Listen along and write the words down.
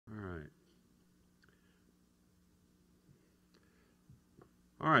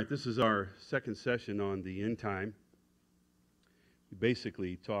All right, this is our second session on the end time. We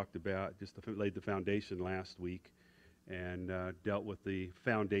basically talked about, laid the foundation last week and dealt with the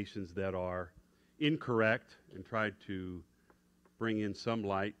foundations that are incorrect and tried to bring in some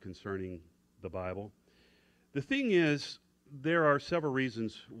light concerning the Bible. The thing is, there are several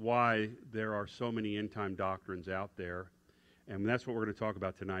reasons why there are so many end time doctrines out there, and that's what we're going to talk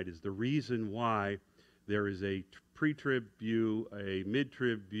about tonight, is the reason why there is a pre-trib view, a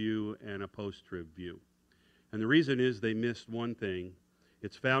mid-trib view, and a post-trib view. And the reason is they missed one thing.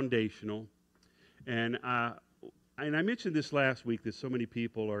 It's foundational. And I mentioned this last week that so many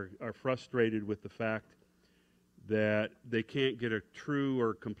people are frustrated with the fact that they can't get a true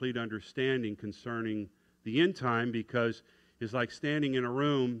or complete understanding concerning the end time, because it's like standing in a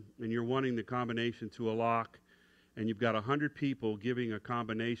room and you're wanting the combination to a lock, and you've got 100 people giving a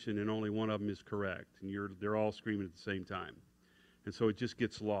combination and only one of them is correct, and they're all screaming at the same time. And so it just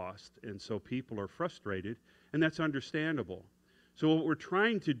gets lost, and so people are frustrated, and that's understandable. So what we're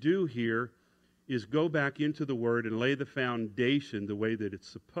trying to do here is go back into the Word and lay the foundation the way that it's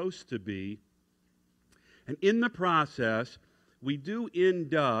supposed to be. And in the process, we do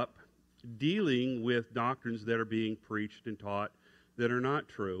end up dealing with doctrines that are being preached and taught that are not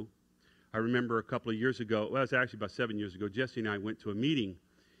true. I remember a couple of years ago, well, it was actually about 7 years ago, Jesse and I went to a meeting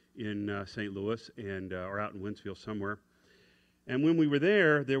in St. Louis or out in Winsfield somewhere. And when we were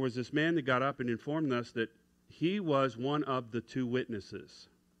there, there was this man that got up and informed us that he was one of the two witnesses.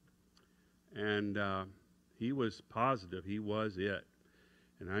 And he was positive he was it.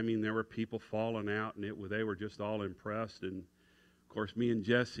 And I mean, there were people falling out, and they were just all impressed. And of course, me and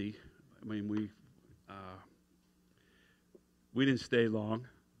Jesse, I mean, we didn't stay long.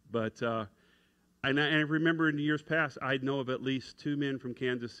 But and I remember in the years past, I know of at least two men from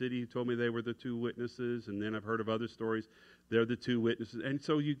Kansas City who told me they were the two witnesses, and then I've heard of other stories. They're the two witnesses. And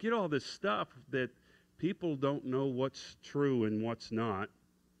so you get all this stuff that people don't know what's true and what's not.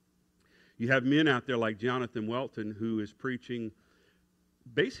 You have men out there like Jonathan Welton, who is preaching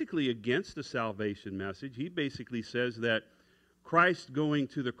basically against the salvation message. He basically says that Christ going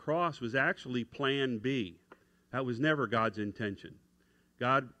to the cross was actually plan B. That was never God's intention.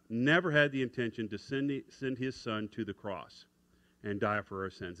 God never had the intention to send his son to the cross and die for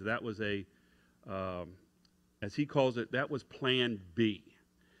our sins. That was as he calls it, that was plan B,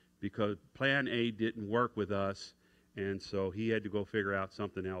 because plan A didn't work with us, and so he had to go figure out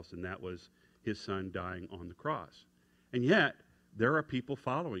something else, and that was his son dying on the cross. And yet, there are people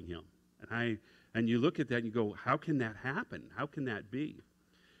following him. And you look at that and you go, how can that happen? How can that be?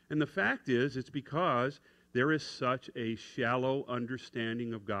 And the fact is, it's because there is such a shallow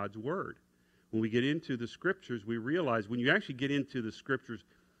understanding of God's Word. When we get into the Scriptures, we realize when you actually get into the Scriptures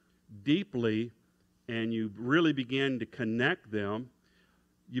deeply and you really begin to connect them,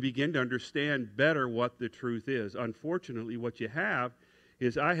 you begin to understand better what the truth is. Unfortunately, what you have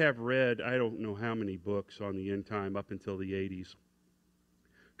is, I have read, I don't know how many books on the end time up until the 80s,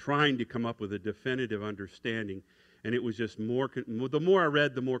 trying to come up with a definitive understanding, and it was just the more I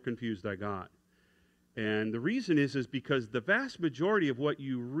read, the more confused I got. And the reason is because the vast majority of what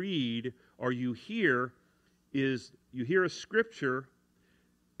you read or you hear is, you hear a scripture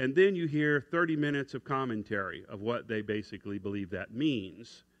and then you hear 30 minutes of commentary of what they basically believe that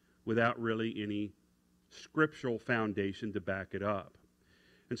means, without really any scriptural foundation to back it up.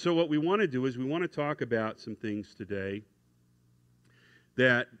 And so what we want to do is we want to talk about some things today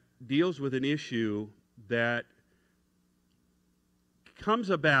that deals with an issue that comes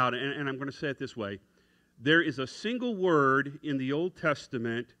about, and I'm going to say it this way. There is a single word in the Old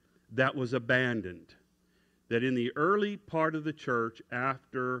Testament that was abandoned. That in the early part of the church,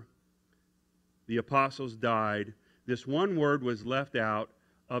 after the apostles died, this one word was left out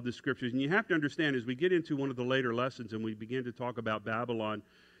of the Scriptures. And you have to understand, as we get into one of the later lessons and we begin to talk about Babylon,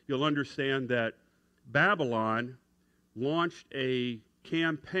 you'll understand that Babylon launched a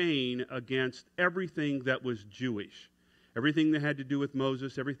campaign against everything that was Jewish. Everything that had to do with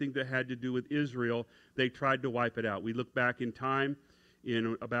Moses, everything that had to do with Israel, they tried to wipe it out. We look back in time,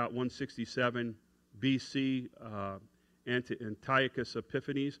 in about 167 B.C., Antiochus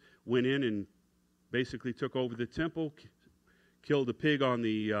Epiphanes went in and basically took over the temple, killed a pig on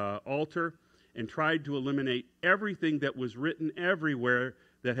the altar, and tried to eliminate everything that was written everywhere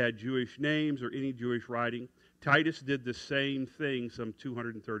that had Jewish names or any Jewish writing. Titus did the same thing some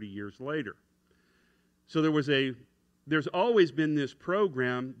 230 years later. So there's always been this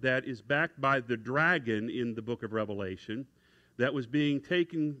program that is backed by the dragon in the book of Revelation that was being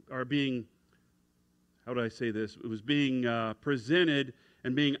how do I say this? It was being presented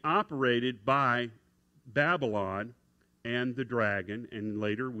and being operated by Babylon and the dragon, and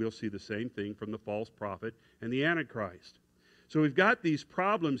later we'll see the same thing from the false prophet and the Antichrist. So we've got these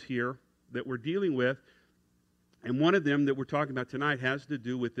problems here that we're dealing with, and one of them that we're talking about tonight has to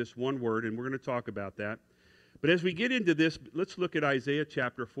do with this one word, and we're going to talk about that. But as we get into this, let's look at Isaiah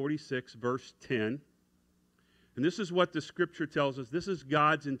chapter 46, verse 10. And this is what the Scripture tells us. This is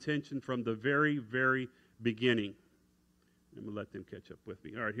God's intention from the very, very beginning. I'm going to let them catch up with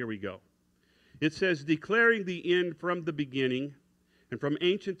me. All right, here we go. It says, declaring the end from the beginning, and from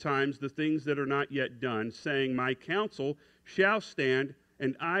ancient times the things that are not yet done, saying, my counsel shall stand,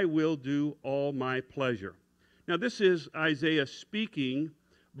 and I will do all my pleasure. Now, this is Isaiah speaking,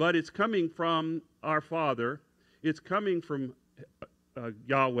 but it's coming from our Father. It's coming from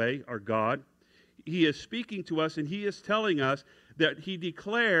Yahweh, our God. He is speaking to us, and he is telling us that he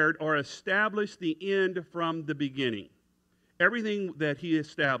declared or established the end from the beginning. Everything that he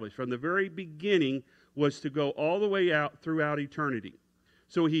established from the very beginning was to go all the way out throughout eternity.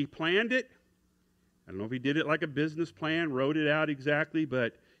 So he planned it. I don't know if he did it like a business plan, wrote it out exactly,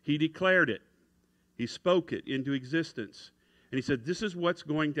 but he declared it. He spoke it into existence. And he said, this is what's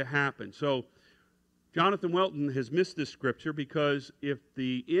going to happen. So Jonathan Welton has missed this scripture because if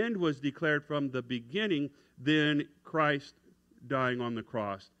the end was declared from the beginning, then Christ dying on the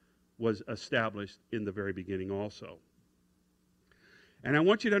cross was established in the very beginning also. And I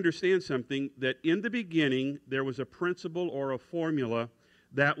want you to understand something, that in the beginning there was a principle or a formula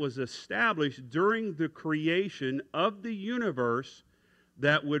that was established during the creation of the universe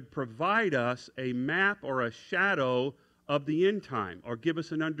that would provide us a map or a shadow of the end time, or give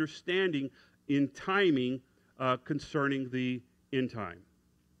us an understanding in timing concerning the end time.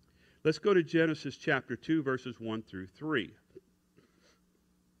 Let's go to Genesis chapter 2, verses 1 through 3.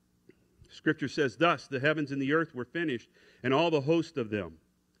 Scripture says, thus the heavens and the earth were finished, and all the host of them.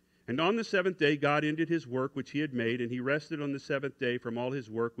 And on the seventh day God ended his work which he had made, and he rested on the seventh day from all his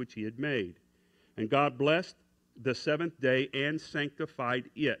work which he had made. And God blessed the seventh day and sanctified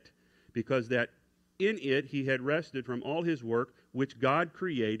it, because that in it he had rested from all his work which God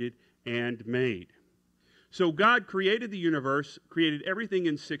created and made. So God created the universe, created everything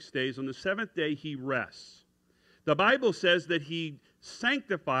in 6 days. On the seventh day he rests. The Bible says that he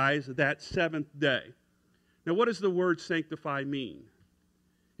sanctifies that seventh day. Now, what does the word sanctify mean?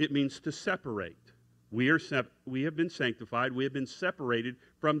 It means to separate. We have been sanctified. We have been separated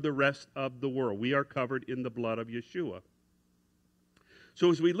from the rest of the world. We are covered in the blood of Yeshua. So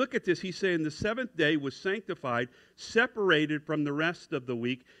as we look at this, he's saying the seventh day was sanctified, separated from the rest of the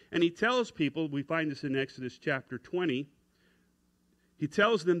week. And he tells people, we find this in Exodus chapter 20, he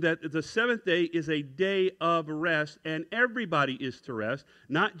tells them that the seventh day is a day of rest, and everybody is to rest,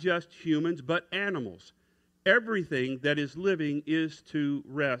 not just humans, but animals. Everything that is living is to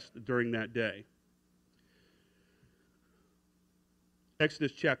rest during that day.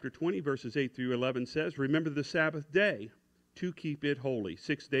 Exodus chapter 20, verses 8 through 11 says, remember the Sabbath day to keep it holy.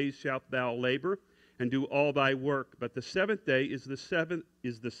 6 days shalt thou labor and do all thy work, but the seventh day is the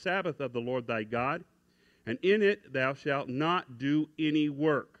Sabbath of the Lord thy God, and in it thou shalt not do any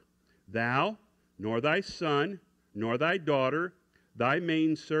work. Thou, nor thy son, nor thy daughter, thy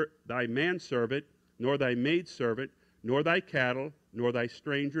manservant, nor thy maidservant, nor thy cattle, nor thy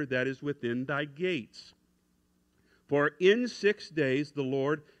stranger that is within thy gates. For in 6 days the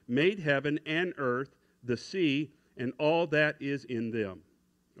Lord made heaven and earth, the sea, and all that is in them,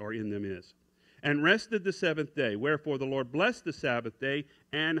 or in them is, and rested the seventh day. Wherefore the Lord blessed the Sabbath day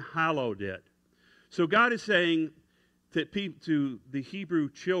and hallowed it. So God is saying to the Hebrew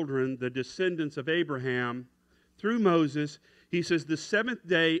children, the descendants of Abraham, through Moses, he says the seventh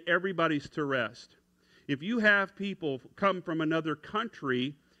day everybody's to rest. If you have people come from another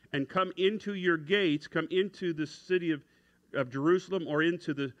country and come into your gates, come into the city of Jerusalem or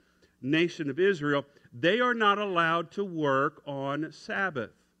into the nation of Israel, they are not allowed to work on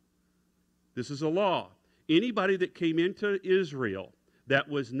Sabbath. This is a law. Anybody that came into Israel that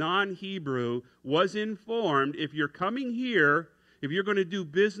was non-Hebrew was informed, if you're coming here, if you're going to do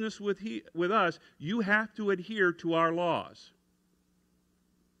business with us, you have to adhere to our laws.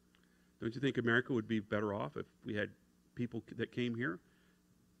 Don't you think America would be better off if we had people that came here,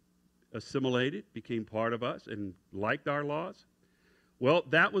 assimilated, became part of us, and liked our laws? Well,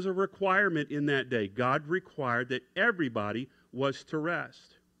 that was a requirement in that day. God required that everybody was to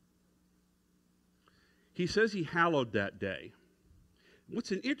rest. He says he hallowed that day.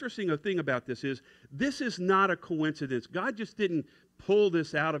 What's an interesting thing about this is not a coincidence. God just didn't pull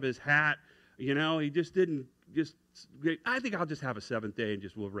this out of his hat. You know, he just didn't I think I'll just have a seventh day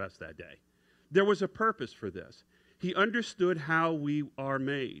and we'll rest that day. There was a purpose for this. He understood how we are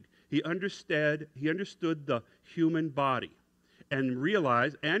made. He understood the human body and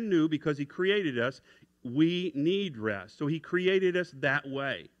realized and knew, because he created us, we need rest. So he created us that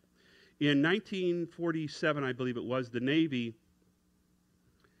way. In 1947, I believe it was, the Navy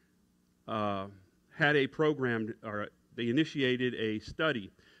had a program, or they initiated a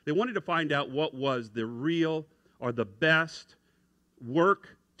study. They wanted to find out what was the real or the best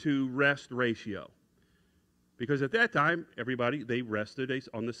work to rest ratio. Because at that time, they rested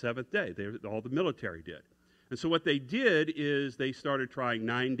on the seventh day. All the military did. And so what they did is they started trying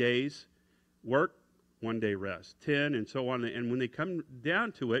 9 days work, 1 day rest, 10, and so on. And when they come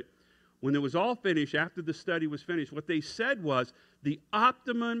down to it, when it was all finished, after the study was finished, what they said was the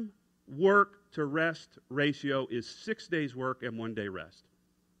optimum work to rest ratio is 6 days work and 1 day rest.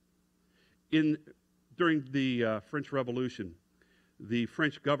 During the French Revolution, the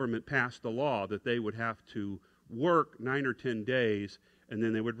French government passed a law that they would have to work 9 or 10 days, and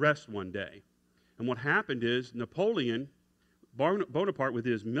then they would rest 1 day. And what happened is Napoleon Bonaparte, with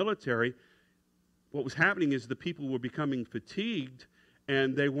his military, what was happening is the people were becoming fatigued,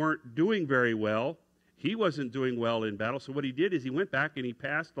 and they weren't doing very well. He wasn't doing well in battle, so what he did is he went back and he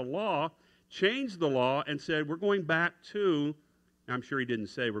passed the law, changed the law, and said, we're going back to, I'm sure he didn't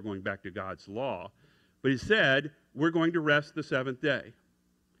say we're going back to God's law, but he said, we're going to rest the seventh day.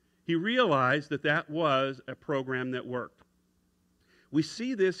 He realized that that was a program that worked. We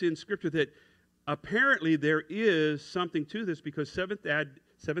see this in Scripture that apparently there is something to this, because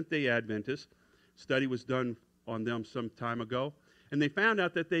Seventh-day Adventists, study was done on them some time ago, and they found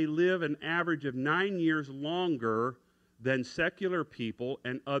out that they live an average of 9 years longer than secular people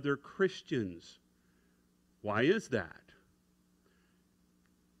and other Christians. Why is that?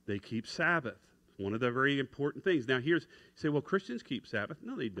 They keep Sabbath. One of the very important things. Now you say, well, Christians keep Sabbath.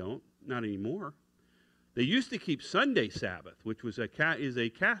 No, they don't. Not anymore. They used to keep Sunday Sabbath, which is a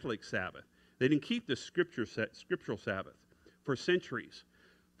Catholic Sabbath. They didn't keep the scriptural Sabbath for centuries.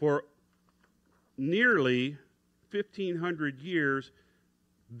 For nearly 1,500 years,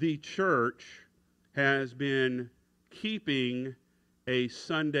 the church has been keeping a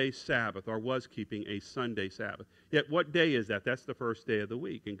Sunday Sabbath, or was keeping a Sunday Sabbath. Yet what day is that? That's the first day of the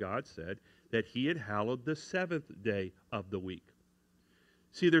week. And God said that he had hallowed the seventh day of the week.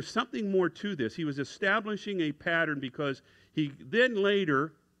 See, there's something more to this. He was establishing a pattern, because he then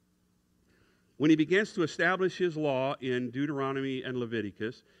later, when he begins to establish his law in Deuteronomy and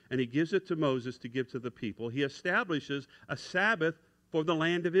Leviticus, and he gives it to Moses to give to the people, he establishes a Sabbath for the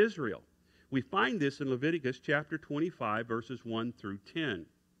land of Israel. We find this in Leviticus chapter 25, verses 1 through 10.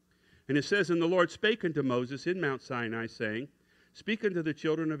 And it says, And the Lord spake unto Moses in Mount Sinai, saying, Speak unto the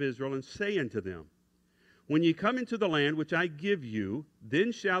children of Israel, and say unto them, When ye come into the land which I give you,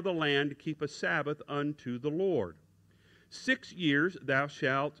 then shall the land keep a Sabbath unto the Lord. 6 years thou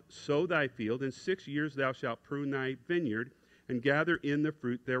shalt sow thy field, and 6 years thou shalt prune thy vineyard, and gather in the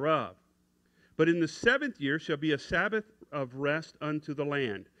fruit thereof. But in the 7th year shall be a Sabbath of rest unto the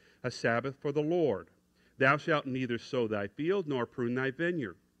land, a Sabbath for the Lord. Thou shalt neither sow thy field, nor prune thy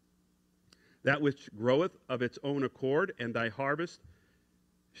vineyard. That which groweth of its own accord, and thy harvest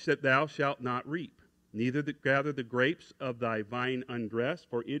thou shalt not reap, neither gather the grapes of thy vine undressed,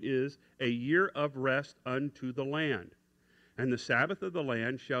 for it is a year of rest unto the land. And the Sabbath of the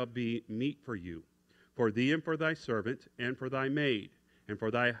land shall be meat for you, for thee and for thy servant, and for thy maid, and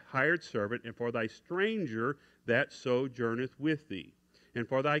for thy hired servant, and for thy stranger that sojourneth with thee, and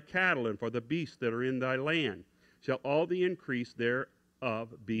for thy cattle, and for the beasts that are in thy land, shall all the increase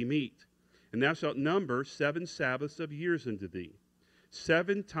thereof be meat. And thou shalt number 7 Sabbaths of years unto thee,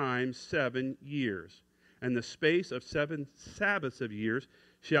 7 times 7 years. And the space of 7 Sabbaths of years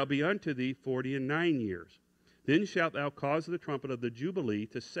shall be unto thee 49 years. Then shalt thou cause the trumpet of the Jubilee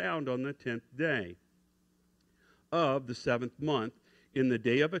to sound on the 10th day of the 7th month. In the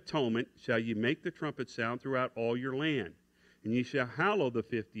day of atonement shall ye make the trumpet sound throughout all your land. And ye shall hallow the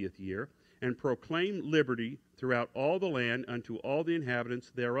 50th year, and proclaim liberty throughout all the land unto all the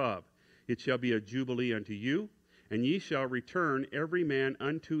inhabitants thereof. It shall be a jubilee unto you, and ye shall return every man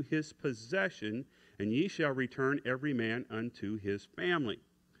unto his possession, and ye shall return every man unto his family.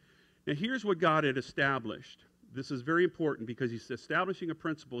 Now here's what God had established. This is very important, because he's establishing a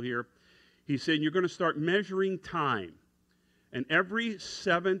principle here. He's saying you're going to start measuring time. And every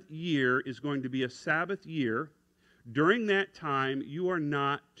 7th year is going to be a Sabbath year. During that time, you are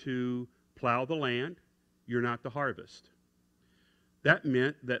not to plow the land. You're not to harvest. That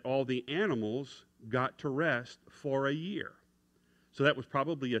meant that all the animals got to rest for a year. So that was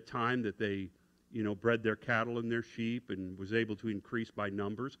probably a time that they, bred their cattle and their sheep and was able to increase by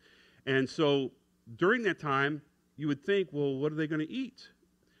numbers. And so during that time, you would think, well, what are they going to eat?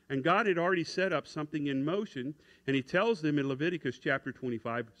 And God had already set up something in motion, and he tells them in Leviticus chapter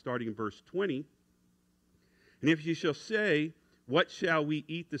 25, starting in verse 20, and if you shall say, what shall we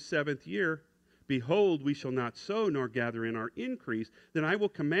eat the 7th year? Behold, we shall not sow nor gather in our increase. Then I will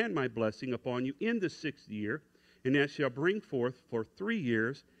command my blessing upon you in the 6th year, and that shall bring forth for 3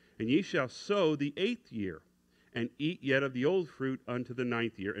 years, and ye shall sow the 8th year, and eat yet of the old fruit unto the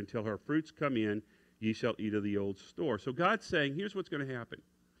 9th year, until her fruits come in, ye shall eat of the old store. So God's saying, here's what's going to happen.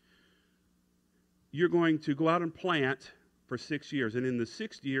 You're going to go out and plant for 6 years, and in the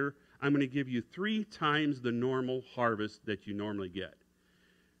 6th year, I'm going to give you 3 times the normal harvest that you normally get.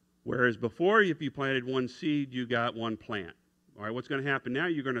 Whereas before, if you planted 1 seed, you got 1 plant. All right, what's going to happen now?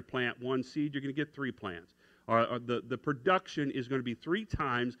 You're going to plant 1 seed, you're going to get 3 plants. Or the production is going to be 3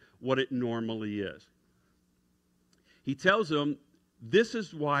 times what it normally is. He tells them, this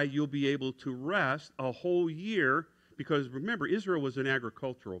is why you'll be able to rest a whole year, because remember, Israel was an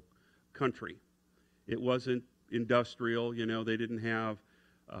agricultural country. It wasn't industrial, they didn't have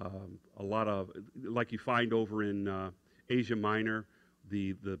a lot of, like you find over in Asia Minor,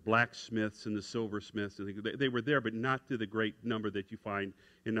 the blacksmiths and the silversmiths. They were there, but not to the great number that you find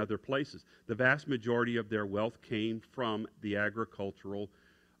in other places. The vast majority of their wealth came from the agricultural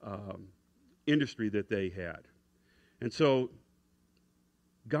industry that they had. And so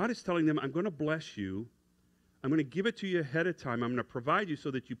God is telling them, I'm going to bless you. I'm going to give it to you ahead of time. I'm going to provide you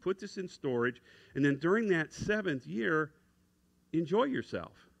so that you put this in storage. And then during that 7th year, enjoy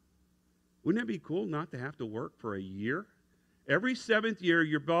yourself. Wouldn't that be cool not to have to work for a year? Every 7th year,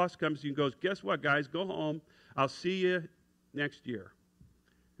 your boss comes to you and goes, guess what, guys? Go home. I'll see you next year.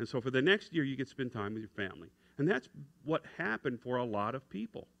 And so for the next year, you get to spend time with your family. And that's what happened for a lot of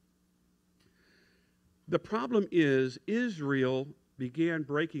people. The problem is Israel began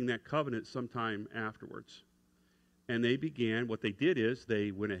breaking that covenant sometime afterwards. And what they did is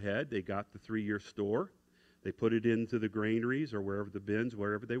they went ahead, they got the 3-year store, they put it into the granaries or wherever the bins,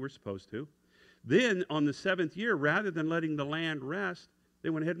 wherever they were supposed to. Then on the 7th year, rather than letting the land rest, they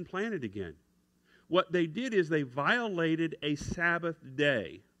went ahead and planted again. What they did is they violated a Sabbath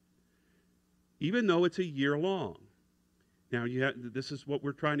day, even though it's a year long. Now, this is what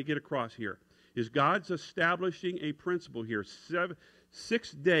we're trying to get across here, is God's establishing a principle here.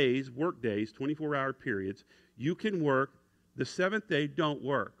 6 days, work days, 24-hour periods, you can work. The 7th day, don't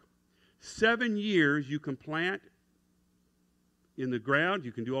work. 7 years, you can plant in the ground.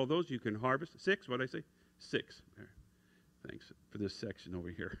 You can do all those. You can harvest. 6, what did I say? 6. Thanks for this section over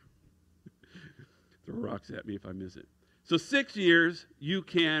here. Throw rocks at me if I miss it. So 6 years, you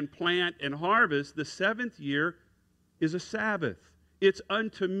can plant and harvest. The 7th year is a Sabbath. It's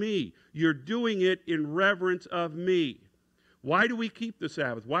unto me. You're doing it in reverence of me. Why do we keep the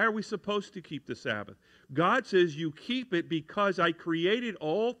Sabbath? Why are we supposed to keep the Sabbath? God says you keep it because I created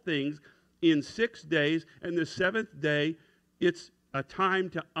all things in 6 days, and the 7th day, it's a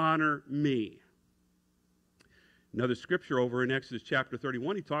time to honor me. Another scripture over in Exodus chapter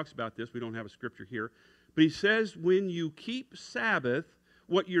 31, he talks about this. We don't have a scripture here. But he says, when you keep Sabbath,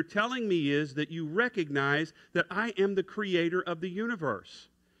 what you're telling me is that you recognize that I am the creator of the universe.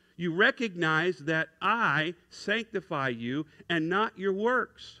 You recognize that I sanctify you and not your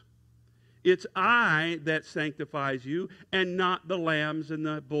works. It's I that sanctifies you and not the lambs and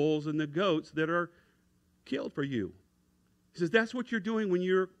the bulls and the goats that are killed for you. He says that's what you're doing when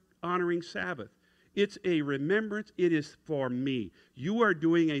you're honoring Sabbath. It's a remembrance. It is for me. You are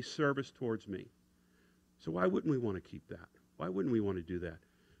doing a service towards me. So why wouldn't we want to keep that? Why wouldn't we want to do that?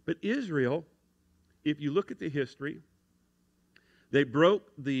 But Israel, if you look at the history, they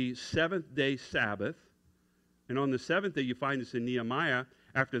broke the 7th day Sabbath. And on the 7th day, you find this in Nehemiah,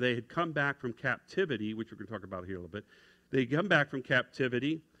 after they had come back from captivity, which we're going to talk about here a little bit. They come back from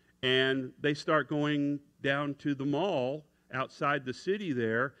captivity, and they start going down to the mall outside the city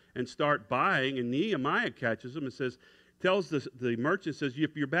there and start buying. And Nehemiah catches them and tells the merchant, says,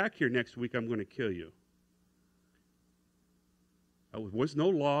 if you're back here next week, I'm going to kill you. There was no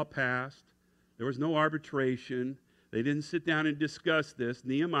law passed. There was no arbitration. They didn't sit down and discuss this.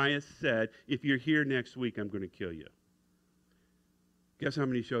 Nehemiah said, if you're here next week, I'm going to kill you. Guess how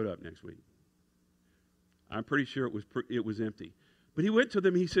many showed up next week? I'm pretty sure it was empty. But he went to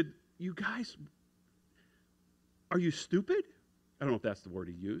them, he said, you guys, are you stupid? I don't know if that's the word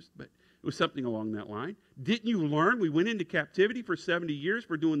he used, but it was something along that line. Didn't you learn? We went into captivity for 70 years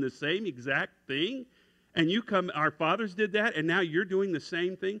for doing the same exact thing. And our fathers did that, and now you're doing the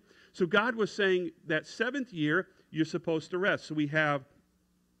same thing. So God was saying that 7th year, you're supposed to rest. So we have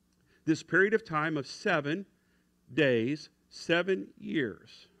this period of time of 7 days, 7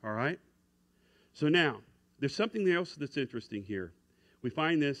 years. All right? So now, there's something else that's interesting here. We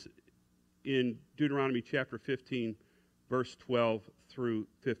find this in Deuteronomy chapter 15, verse 12 through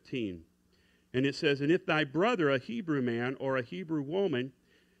 15. And it says, "And if thy brother, a Hebrew man or a Hebrew woman,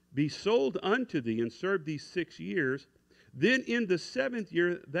 be sold unto thee and serve thee 6 years, then in the 7th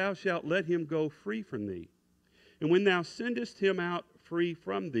year thou shalt let him go free from thee. And when thou sendest him out free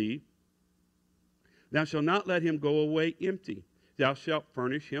from thee, thou shalt not let him go away empty. Thou shalt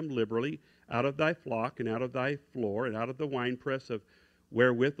furnish him liberally out of thy flock and out of thy floor and out of the winepress of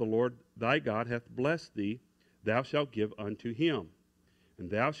wherewith the Lord thy God hath blessed thee, thou shalt give unto him. And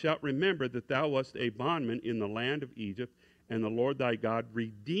thou shalt remember that thou wast a bondman in the land of Egypt, and the Lord thy God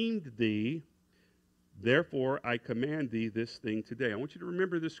redeemed thee. Therefore I command thee this thing today." I want you to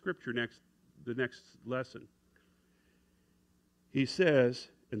remember this scripture the next lesson. He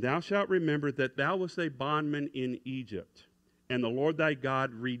says, "And thou shalt remember that thou wast a bondman in Egypt, and the Lord thy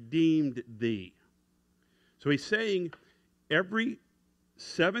God redeemed thee." So he's saying every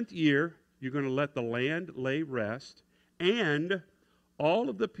 7th year you're going to let the land lay rest, and all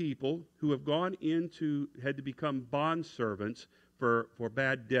of the people who have had to become bondservants for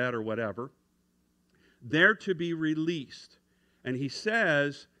bad debt or whatever, they're to be released. And he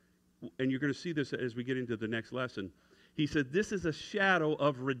says, and you're going to see this as we get into the next lesson, he said, this is a shadow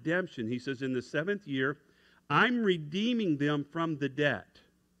of redemption. He says, in the 7th year, I'm redeeming them from the debt.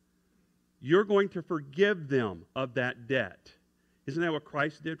 You're going to forgive them of that debt. Isn't that what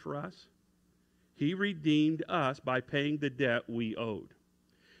Christ did for us? He redeemed us by paying the debt we owed.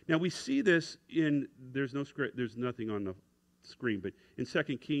 Now we see this there's nothing on the screen, but in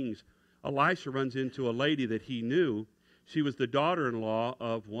 2 Kings, Elisha runs into a lady that he knew. She was the daughter-in-law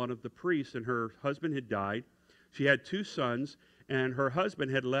of one of the priests, and her husband had died. She had 2 sons, and her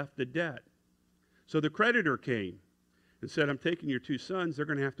husband had left the debt. So the creditor came and said, "I'm taking your 2 sons. They're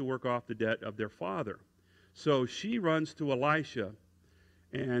going to have to work off the debt of their father." So she runs to Elisha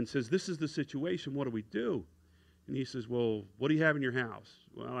and says, "This is the situation. What do we do?" And he says, "Well, what do you have in your house?"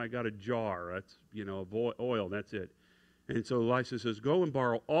 "Well, I got a jar. That's, of oil. That's it." And so Elisha says, "Go and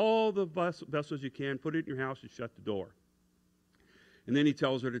borrow all the vessels you can, put it in your house, and shut the door." And then he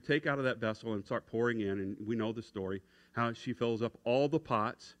tells her to take out of that vessel and start pouring in. And we know the story, how she fills up all the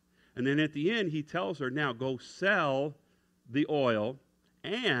pots. And then at the end, he tells her, "Now go sell the oil."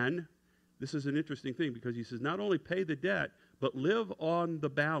 And this is an interesting thing, because he says, not only pay the debt, but live on the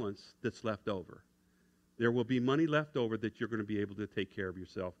balance that's left over. There will be money left over that you're going to be able to take care of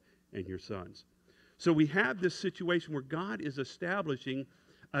yourself and your sons. So we have this situation where God is establishing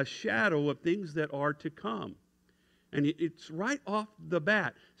a shadow of things that are to come. And it's right off the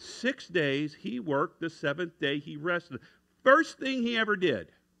bat. 6 days he worked, the 7th day he rested. First thing he ever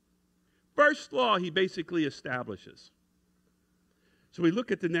did. First law he basically establishes. So we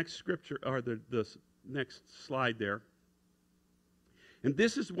look at the next scripture, or the next slide there. And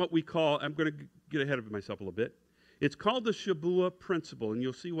this is what we call, I'm going to get ahead of myself a little bit. It's called the Shabuah principle, and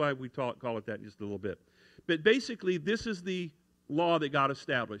you'll see why we call it that in just a little bit. But basically, this is the law that God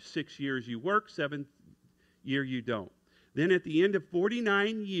established. 6 years you work, 7th year you don't. Then at the end of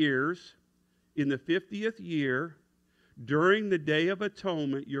 49 years, in the 50th year, during the Day of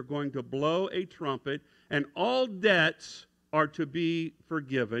Atonement, you're going to blow a trumpet, and all debts are to be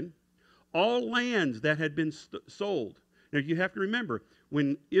forgiven. All lands that had been sold. Now you have to remember,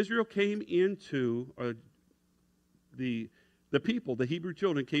 when Israel came into, the people, the Hebrew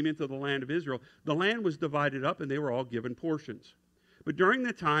children came into the land of Israel, the land was divided up and they were all given portions. But during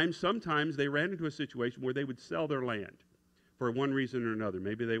that time, sometimes they ran into a situation where they would sell their land for one reason or another.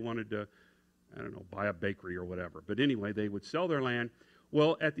 Maybe they wanted to, buy a bakery or whatever. But anyway, they would sell their land.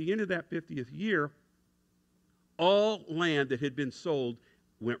 Well, at the end of that 50th year, all land that had been sold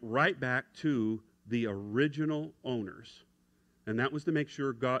went right back to the original owners. And that was to make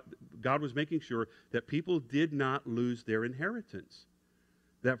sure God was making sure that people did not lose their inheritance.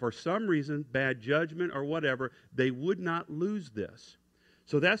 That for some reason, bad judgment or whatever, they would not lose this.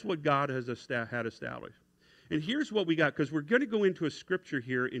 So that's what God had established. And here's what we got, because we're going to go into a scripture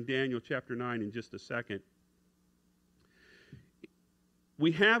here in Daniel chapter 9 in just a second.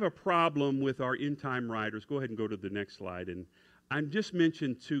 We have a problem with our end-time writers. Go ahead and go to the next slide. And I just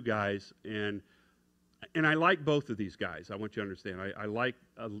mentioned 2 guys, and I like both of these guys. I want you to understand. I like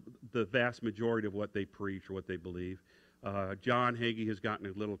the vast majority of what they preach or what they believe. John Hagee has gotten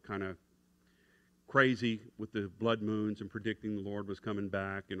a little kind of crazy with the blood moons and predicting the Lord was coming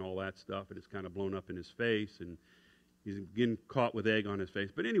back and all that stuff, and it's kind of blown up in his face, and he's getting caught with egg on his face.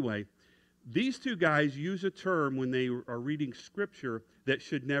 But anyway, these 2 guys use a term when they are reading Scripture that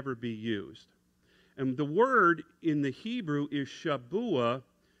should never be used. And the word in the Hebrew is Shabuah,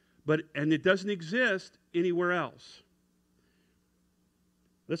 And it doesn't exist anywhere else.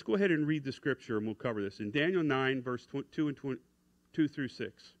 Let's go ahead and read the scripture, and we'll cover this. In Daniel 9, verse 2 through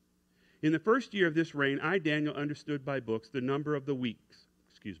 6. In the first year of this reign, I, Daniel, understood by books the number of the weeks.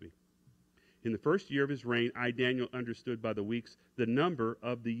 In the first year of his reign, I, Daniel, understood by the weeks the number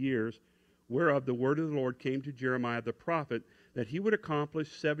of the years, whereof the word of the Lord came to Jeremiah the prophet, that he would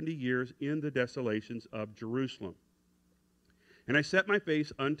accomplish 70 years in the desolations of Jerusalem. And I set my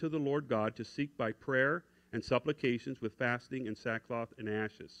face unto the Lord God to seek by prayer and supplications with fasting and sackcloth and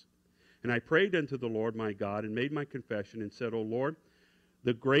ashes. And I prayed unto the Lord my God, and made my confession, and said, O Lord,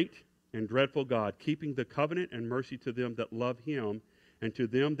 the great and dreadful God, keeping the covenant and mercy to them that love him, and to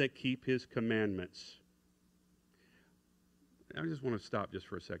them that keep his commandments. I just want to stop just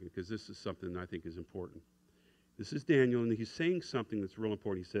for a second, because this is something that I think is important. This is Daniel, and he's saying something that's real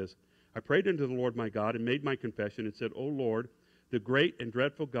important. He says, I prayed unto the Lord my God, and made my confession, and said, O Lord, the great and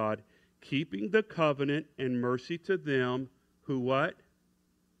dreadful God, keeping the covenant and mercy to them who what?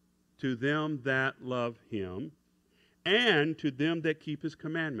 To them that love him, and to them that keep his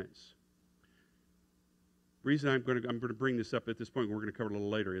commandments. The reason I'm going to bring this up at this point, we're going to cover it a little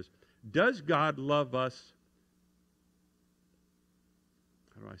later, is, does God love us?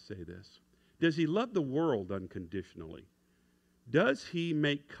 How do I say this? Does he love the world unconditionally? Does he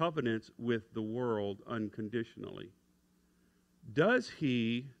make covenants with the world unconditionally? Does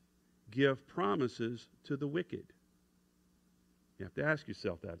he give promises to the wicked? You have to ask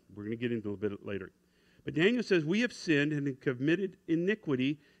yourself that. We're going to get into it a bit later. But Daniel says, we have sinned and have committed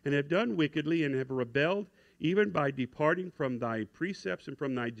iniquity and have done wickedly and have rebelled even by departing from thy precepts and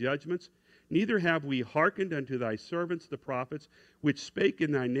from thy judgments. Neither have we hearkened unto thy servants the prophets, which spake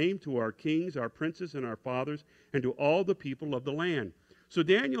in thy name to our kings, our princes, and our fathers, and to all the people of the land. So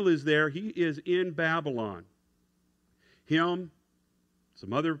Daniel is there. He is in Babylon. Him,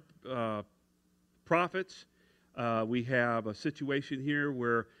 some other prophets. We have a situation here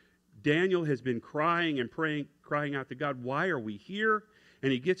where Daniel has been crying and praying, crying out to God, why are we here?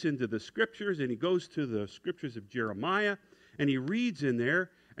 And he gets into the scriptures, and he goes to the scriptures of Jeremiah, and he reads in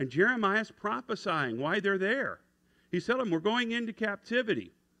there, and Jeremiah's prophesying why they're there. He's telling them, we're going into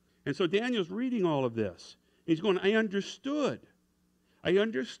captivity. And so Daniel's reading all of this. He's going, I understood. I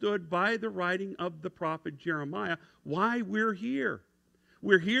understood by the writing of the prophet Jeremiah why we're here.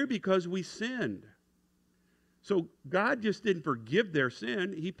 We're here because we sinned. So God just didn't forgive their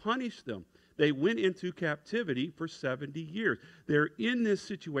sin. He punished them. They went into captivity for 70 years. They're in this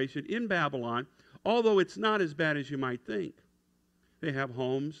situation in Babylon, although it's not as bad as you might think. They have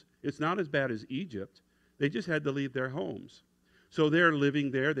homes. It's not as bad as Egypt. They just had to leave their homes. So they're living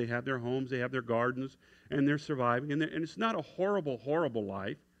there. They have their homes. They have their gardens, and they're surviving. And it's not a horrible, horrible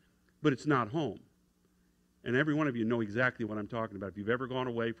life, but it's not home. And every one of you know exactly what I'm talking about. If you've ever gone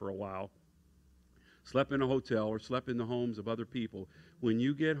away for a while, slept in a hotel or slept in the homes of other people, when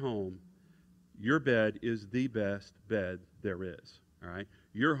you get home, your bed is the best bed there is. All right?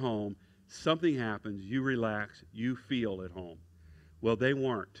 You're home. Something happens. You relax. You feel at home. Well, they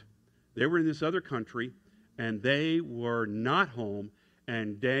weren't. They were in this other country, and they were not home.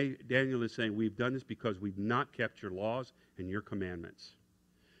 And Daniel is saying, we've done this because we've not kept your laws and your commandments.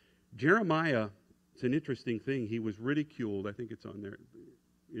 Jeremiah, it's an interesting thing. He was ridiculed. I think it's on there.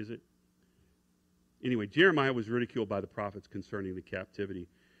 Is it? Anyway, Jeremiah was ridiculed by the prophets concerning the captivity.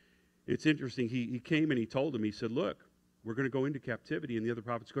 It's interesting. He came and he told them, he said, look, we're going to go into captivity. And the other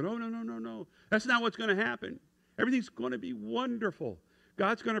prophets go, no. That's not what's going to happen. Everything's going to be wonderful.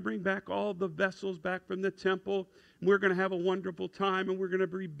 God's going to bring back all the vessels back from the temple. We're going to have a wonderful time, and we're going to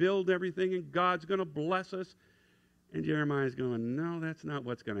rebuild everything, and God's going to bless us. And Jeremiah's going, no, that's not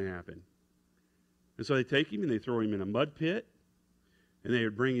what's going to happen. And so they take him and they throw him in a mud pit, and they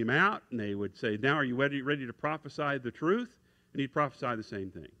would bring him out, and they would say, now are you ready to prophesy the truth? And he'd prophesy the same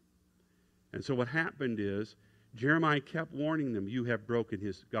thing. And so what happened is Jeremiah kept warning them, you have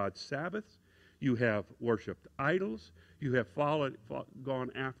broken God's Sabbaths, you have worshipped idols, you have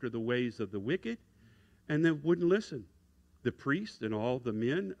gone after the ways of the wicked, and they wouldn't listen. The priests and all the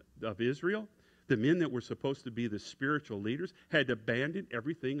men of Israel, the men that were supposed to be the spiritual leaders, had abandoned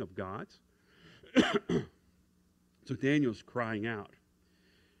everything of God's. So Daniel's crying out.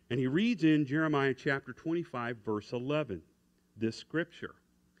 And he reads in Jeremiah chapter 25, verse 11, this scripture.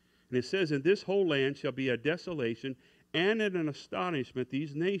 And it says, in this whole land shall be a desolation, and in an astonishment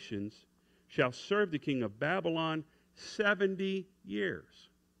these nations shall serve the king of Babylon 70 years.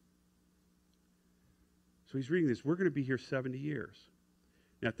 So he's reading this. We're going to be here 70 years.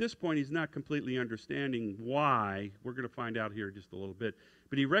 Now, at this point, he's not completely understanding why. We're going to find out here in just a little bit.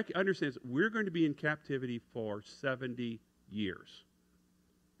 But he understands we're going to be in captivity for 70 years.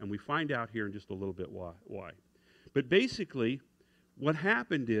 And we find out here in just a little bit why. But basically, what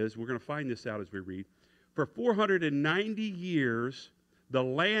happened is, we're going to find this out as we read, for 490 years, the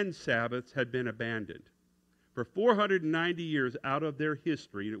land Sabbaths had been abandoned. For 490 years out of their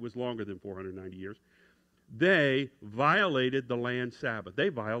history, and it was longer than 490 years, they violated the land Sabbath. They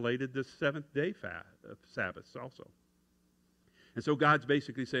violated the seventh-day Sabbaths also. And so God's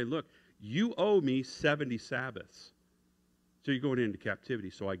basically saying, look, you owe me 70 Sabbaths. So you're going into captivity,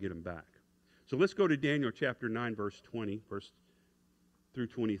 so I get them back. So let's go to Daniel chapter 9, verse 20, verse through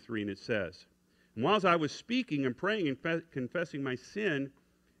 23, and it says, and whilst I was speaking and praying and confessing my sin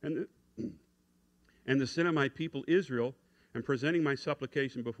and the sin of my people Israel, and presenting my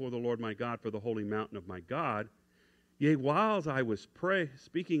supplication before the Lord my God for the holy mountain of my God, yea, whilst I was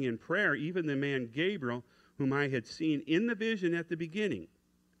speaking in prayer, even the man Gabriel, whom I had seen in the vision at the beginning,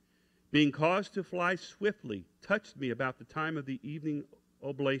 being caused to fly swiftly, touched me about the time of the evening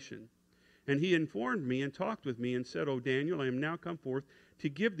oblation. And he informed me and talked with me and said, O Daniel, I am now come forth to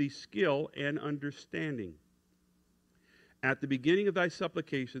give thee skill and understanding. At the beginning of thy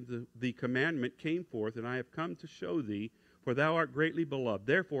supplication, the commandment came forth, and I have come to show thee, for thou art greatly beloved.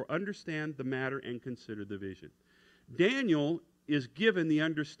 Therefore, understand the matter and consider the vision. Daniel is given the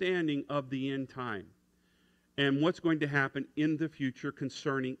understanding of the end time and what's going to happen in the future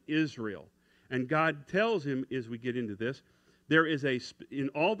concerning Israel. And God tells him, as we get into this, there is in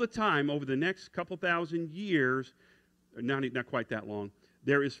all the time, over the next couple thousand years, not quite that long,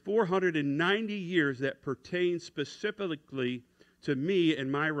 there is 490 years that pertain specifically to me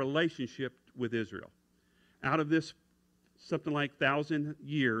and my relationship with Israel. Out of this something like 1,000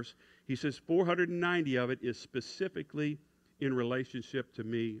 years, he says 490 of it is specifically in relationship to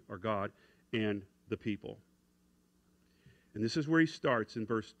me, or God, and the people. And this is where he starts in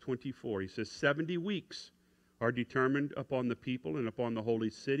verse 24. He says, 70 weeks are determined upon the people and upon the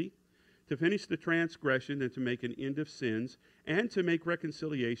holy city, to finish the transgression and to make an end of sins, and to make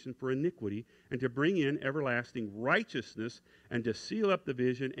reconciliation for iniquity, and to bring in everlasting righteousness, and to seal up the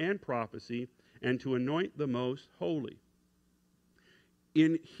vision and prophecy, and to anoint the most holy.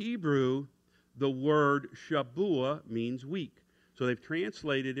 In Hebrew, the word Shabuah means week. So they've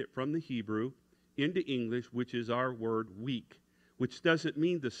translated it from the Hebrew into English, which is our word week, which doesn't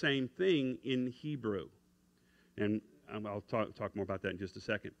mean the same thing in Hebrew. And I'll talk more about that in just a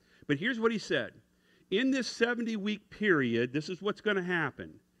second. But here's what he said. In this 70-week period, this is what's going to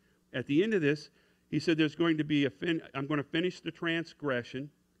happen. At the end of this, he said there's going to be I'm going to finish the transgression.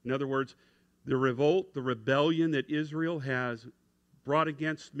 In other words, the revolt, the rebellion that Israel has brought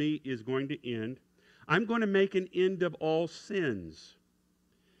against me is going to end. I'm going to make an end of all sins.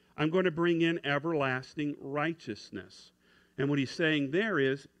 I'm going to bring in everlasting righteousness. And what he's saying there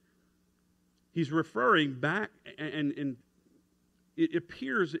is, he's referring back, and it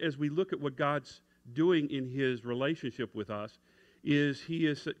appears as we look at what God's doing in his relationship with us, is he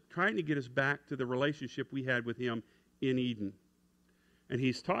is trying to get us back to the relationship we had with him in Eden. And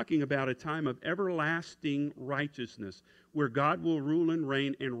he's talking about a time of everlasting righteousness, where God will rule and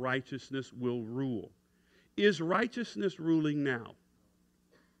reign and righteousness will rule. Is righteousness ruling now?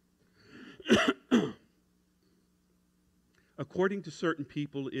 According to certain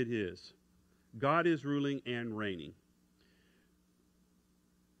people, it is. God is ruling and reigning.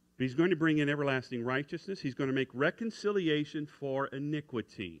 But he's going to bring in everlasting righteousness. He's going to make reconciliation for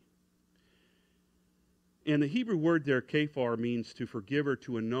iniquity. And the Hebrew word there, kaphar, means to forgive or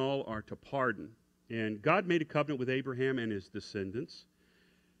to annul or to pardon. And God made a covenant with Abraham and his descendants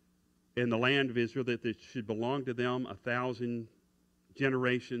in the land of Israel that it should belong to them 1,000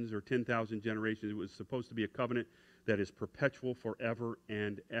 generations or 10,000 generations. It was supposed to be a covenant that is perpetual forever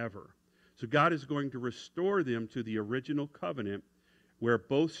and ever. So God is going to restore them to the original covenant, where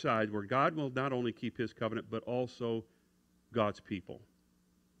both sides, where God will not only keep his covenant, but also God's people.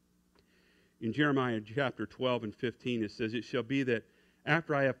 In Jeremiah chapter 12 and 15, it says, it shall be that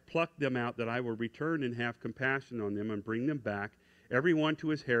after I have plucked them out, that I will return and have compassion on them and bring them back, everyone to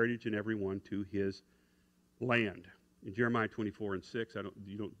his heritage and everyone to his land. In Jeremiah 24 and 6,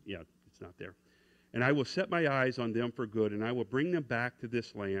 it's not there. And I will set my eyes on them for good, and I will bring them back to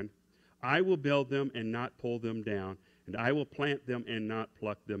this land. I will build them and not pull them down, and I will plant them and not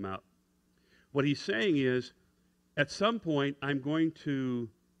pluck them up. What he's saying is, at some point, I'm going to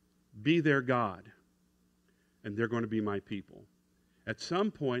be their God, and they're going to be my people. At some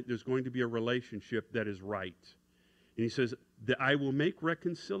point, there's going to be a relationship that is right. And he says that I will make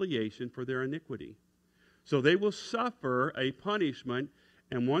reconciliation for their iniquity. So they will suffer a punishment,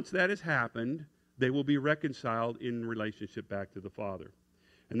 and once that has happened, they will be reconciled in relationship back to the Father.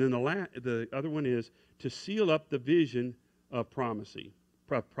 And then the other one is to seal up the vision of prophecy.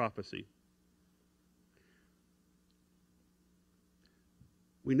 prophecy.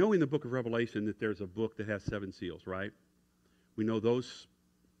 We know in the book of Revelation that there's a book that has 7 seals, right? We know those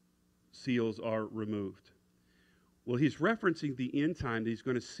seals are removed. Well, he's referencing the end time that he's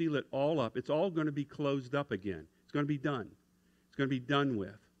going to seal it all up. It's all going to be closed up again. It's going to be done. It's going to be done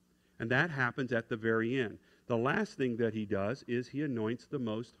with. And that happens at the very end. The last thing that he does is he anoints the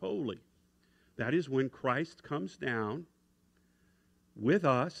most holy. That is when Christ comes down with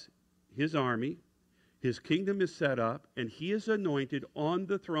us, his army. His kingdom is set up, and he is anointed on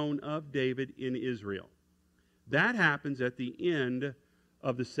the throne of David in Israel. That happens at the end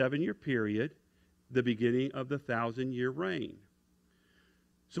of the 7-year period, the beginning of the 1,000-year reign.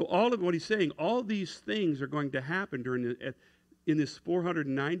 So all of what he's saying, all these things are going to happen in this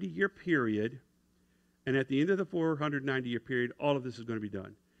 490-year period, and at the end of the 490-year period, all of this is going to be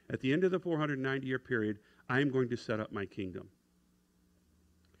done. At the end of the 490-year period, I am going to set up my kingdom.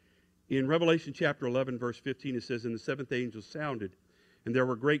 In Revelation chapter 11, verse 15, it says, "And the 7th angel sounded, and there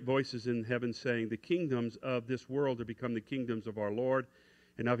were great voices in heaven saying, The kingdoms of this world are become the kingdoms of our Lord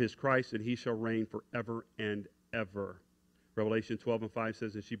and of his Christ, and he shall reign forever and ever." Revelation 12 and 5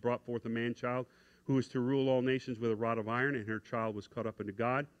 says, "And she brought forth a man-child who was to rule all nations with a rod of iron, and her child was caught up unto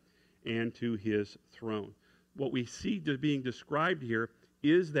God and to his throne." What we see being described here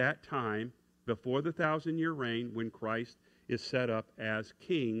is that time before the 1,000-year reign when Christ is set up as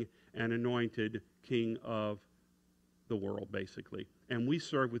king and anointed king of the world, basically. And we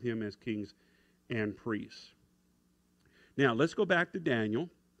serve with him as kings and priests. Now, let's go back to Daniel.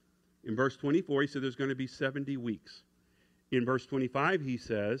 In verse 24, he said there's going to be 70 weeks. In verse 25, he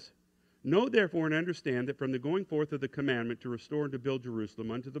says, "Know therefore and understand that from the going forth of the commandment to restore and to build Jerusalem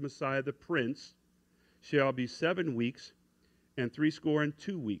unto the Messiah the Prince shall be 7 weeks and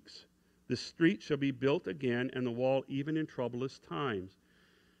 62 weeks. The street shall be built again, and the wall even in troublous times."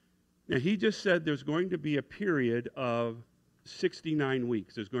 Now, he just said there's going to be a period of 69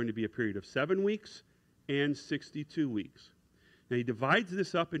 weeks. There's going to be a period of 7 weeks and 62 weeks. Now, he divides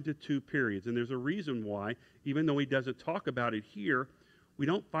this up into 2 periods, and there's a reason why, even though he doesn't talk about it here, we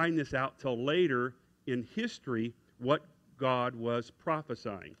don't find this out till later in history, what God was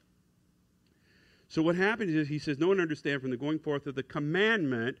prophesying. So what happens is, he says, "Know and understand from the going forth of the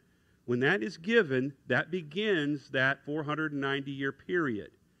commandment," when that is given, that begins that 490-year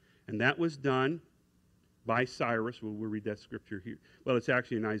period. And that was done by Cyrus. We'll read that scripture here. Well, it's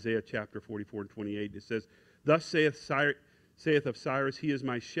actually in Isaiah chapter 44 and 28. It says, "Thus saith of Cyrus, he is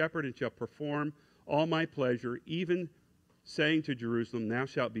my shepherd and shall perform all my pleasure, even saying to Jerusalem, Thou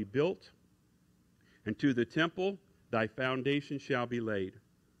shalt be built, and to the temple thy foundation shall be laid."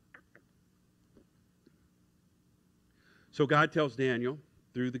 So God tells Daniel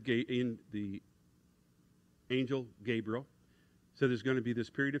through the angel Gabriel, so there's going to be this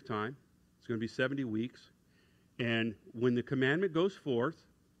period of time. It's going to be 70 weeks. And when the commandment goes forth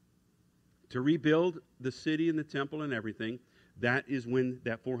to rebuild the city and the temple and everything, that is when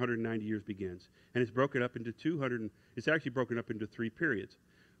that 490 years begins. And it's broken up into it's actually broken up into 3 periods.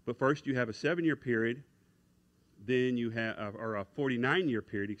 But first you have a 7-year period, then you have, or a 49-year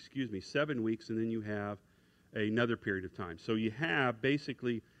period, 7 weeks, and then you have another period of time. So you have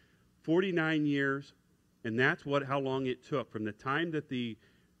basically 49 years, and that's how long it took from the time that the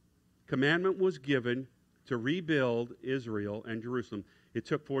commandment was given to rebuild Israel and Jerusalem. It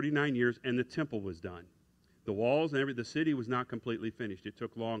took 49 years, and the temple was done. The walls and the city was not completely finished. It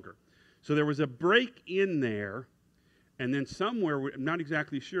took longer. So there was a break in there, and then somewhere, I'm not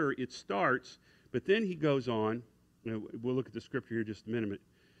exactly sure, it starts, but then he goes on. We'll look at the scripture here in just a minute.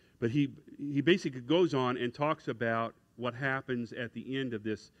 But he basically goes on and talks about what happens at the end of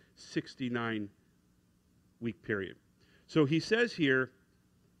this 69-week period. So he says here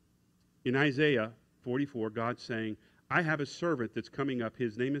in Isaiah 44, God's saying, "I have a servant that's coming up.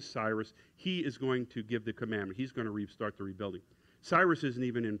 His name is Cyrus. He is going to give the commandment. He's going to restart the rebuilding." Cyrus isn't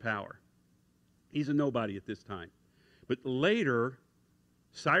even in power. He's a nobody at this time. But later,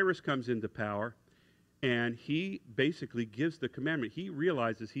 Cyrus comes into power, and he basically gives the commandment. He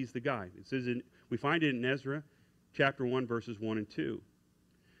realizes he's the guy. It says we find it in Ezra chapter 1, verses 1 and 2.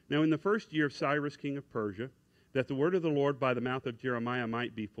 "Now in the first year of Cyrus, king of Persia, that the word of the Lord by the mouth of Jeremiah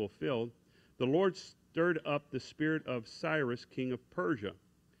might be fulfilled, the Lord stirred up the spirit of Cyrus, king of Persia,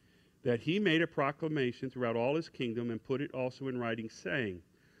 that he made a proclamation throughout all his kingdom and put it also in writing, saying,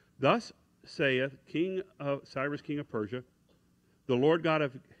 Thus saith Cyrus, king of Persia, The Lord God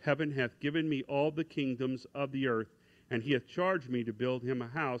of heaven hath given me all the kingdoms of the earth, and he hath charged me to build him a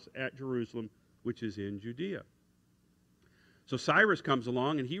house at Jerusalem, which is in Judea." So Cyrus comes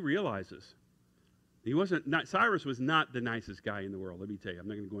along, and he realizes, Cyrus was not the nicest guy in the world, let me tell you. I'm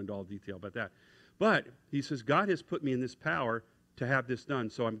not going to go into all detail about that. But he says, God has put me in this power to have this done,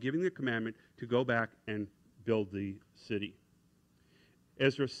 so I'm giving the commandment to go back and build the city.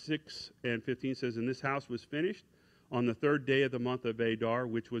 Ezra 6:15 says, and this house was finished on the 3rd day of the month of Adar,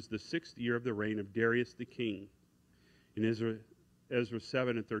 which was the 6th year of the reign of Darius the king. In Ezra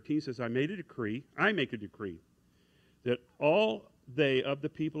 7:13 says, I make a decree, that all they of the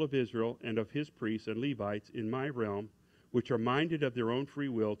people of Israel and of his priests and Levites in my realm, which are minded of their own free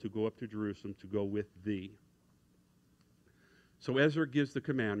will to go up to Jerusalem to go with thee. So Ezra gives the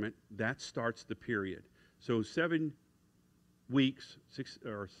commandment. That starts the period. So 7 weeks,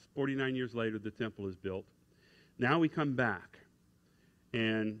 49 years later, the temple is built. Now we come back,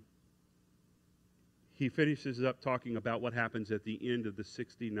 and he finishes up talking about what happens at the end of the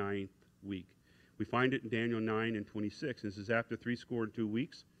 69th week. We find it in Daniel 9:26. This is after 62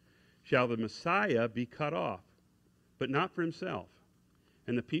 weeks, shall the Messiah be cut off, but not for himself.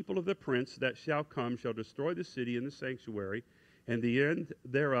 And the people of the prince that shall come shall destroy the city and the sanctuary, and the end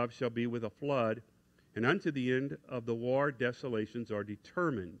thereof shall be with a flood, and unto the end of the war desolations are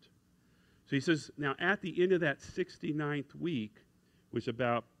determined. So he says, now at the end of that 69th week, which is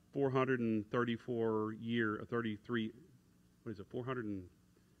about 434,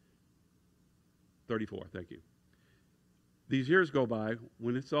 434, thank you. These years go by,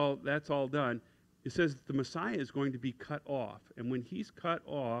 when that's all done, it says the Messiah is going to be cut off. And when he's cut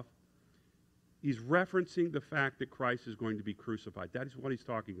off, he's referencing the fact that Christ is going to be crucified. That is what he's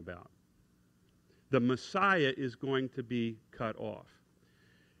talking about. The Messiah is going to be cut off.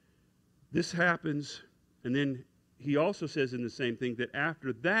 This happens, and then he also says in the same thing that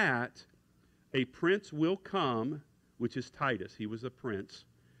after that, a prince will come, which is Titus. He was a prince.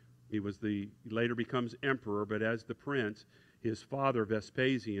 He later becomes emperor, but as the prince, his father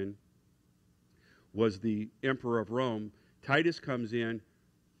Vespasian was the emperor of Rome. Titus comes in,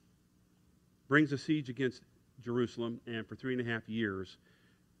 brings a siege against Jerusalem, and for 3.5 years,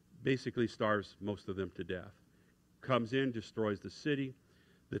 basically starves most of them to death. Comes in, destroys the city.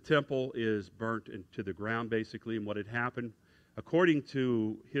 The temple is burnt into the ground, basically, and what had happened, according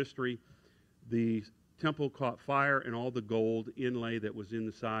to history, the temple caught fire, and all the gold inlay that was in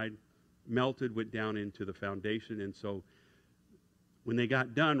the side melted, went down into the foundation, and so when they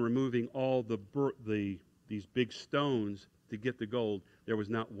got done removing all these big stones to get the gold, there was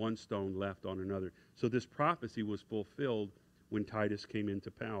not one stone left on another. So this prophecy was fulfilled when Titus came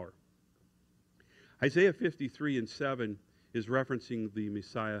into power. Isaiah 53:7 is referencing the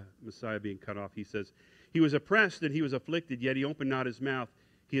Messiah being cut off. He says, he was oppressed and he was afflicted, yet he opened not his mouth.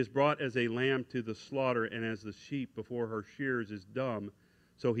 He is brought as a lamb to the slaughter, and as the sheep before her shears is dumb,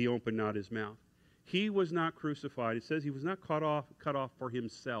 so he opened not his mouth. He was not crucified. It says he was not cut off for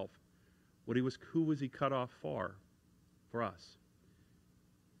himself. Who was he cut off for? For us.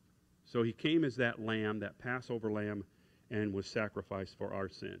 So he came as that lamb, that Passover lamb, and was sacrificed for our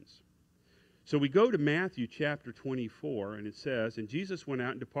sins. So we go to Matthew chapter 24, and it says, and Jesus went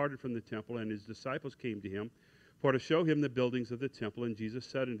out and departed from the temple, and his disciples came to him for to show him the buildings of the temple. And Jesus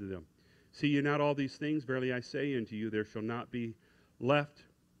said unto them, see ye not all these things? Verily I say unto you, there shall not be left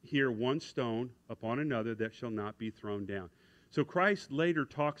here one stone upon another that shall not be thrown down. So Christ later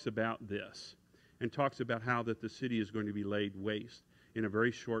talks about this, and talks about how that the city is going to be laid waste in a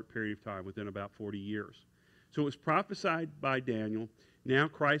very short period of time, within about 40 years. So it was prophesied by Daniel. Now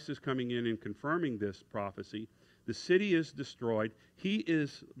Christ is coming in and confirming this prophecy. The city is destroyed.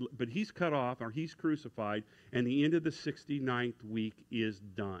 But he's cut off, or he's crucified, and the end of the 69th week is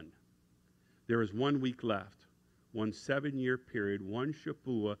done. There is 1 week left, 1 7-year period, 1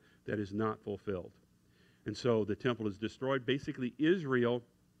 Shavuot that is not fulfilled. And so the temple is destroyed. Basically, Israel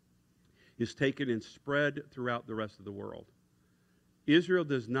is taken and spread throughout the rest of the world. Israel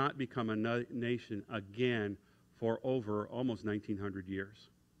does not become a nation again for over almost 1900 years.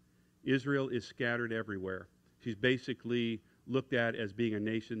 Israel is scattered everywhere. She's basically looked at as being a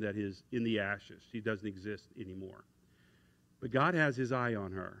nation that is in the ashes. She doesn't exist anymore. But God has his eye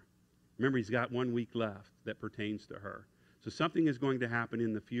on her. Remember, he's got 1 week left that pertains to her. So something is going to happen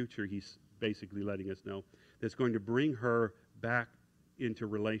in the future, he's basically letting us know, that's going to bring her back into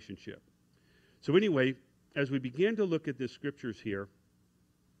relationship. So anyway, as we begin to look at the scriptures here,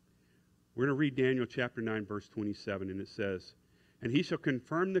 we're going to read Daniel chapter 9, verse 27, and it says, and he shall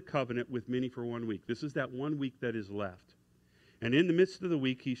confirm the covenant with many for 1 week. This is that 1 week that is left. And in the midst of the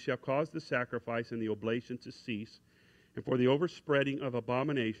week he shall cause the sacrifice and the oblation to cease, and for the overspreading of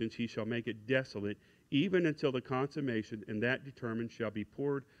abominations he shall make it desolate, even until the consummation, and that determined shall be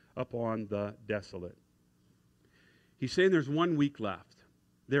poured upon the desolate. He's saying there's 1 week left.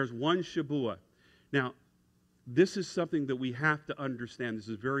 There's 1 Shavuot. Now, this is something that we have to understand. This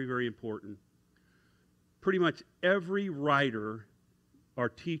is very, very important. Pretty much every writer or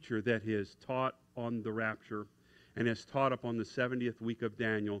teacher that has taught on the rapture and has taught upon the 70th week of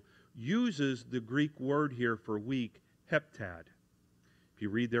Daniel uses the Greek word here for week, heptad. If you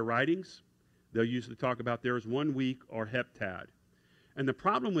read their writings, they'll usually talk about there is 1 week or heptad. And the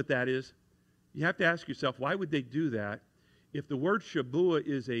problem with that is you have to ask yourself, why would they do that if the word Shabuah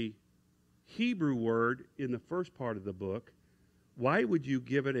is a Hebrew word in the first part of the book? Why would you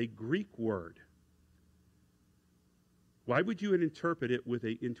give it a Greek word? Why would you interpret it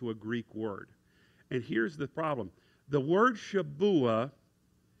into a Greek word? And here's the problem. The word Shabuah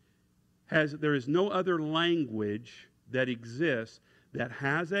there is no other language that exists that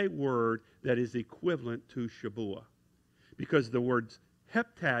has a word that is equivalent to Shabuah. Because the word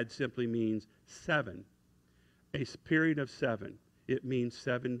heptad simply means 7. A period of 7. It means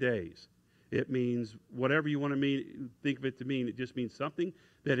 7 days. It means whatever you want to think of it to mean. It just means something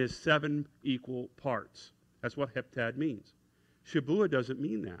that is 7 equal parts. That's what heptad means. Shabuah doesn't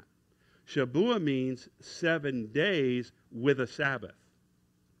mean that. Shabuah means 7 days with a Sabbath.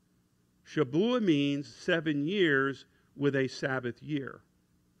 Shabuah means 7 years with a Sabbath year.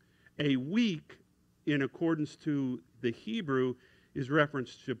 A week, in accordance to the Hebrew, is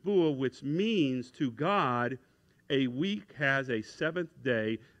referenced Shabuah, which means to God, a week has a 7th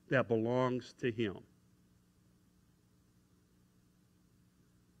day that belongs to Him.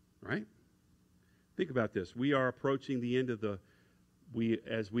 Right? Think about this. We are approaching the end of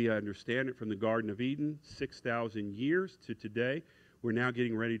as we understand it, from the Garden of Eden, 6,000 years to today. We're now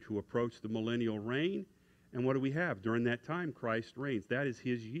getting ready to approach the millennial reign. And what do we have? During that time, Christ reigns. That is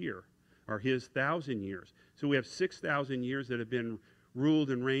His year, or His 1,000 years. So we have 6,000 years that have been ruled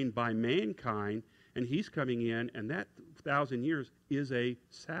and reigned by mankind, and He's coming in, and that 1,000 years is a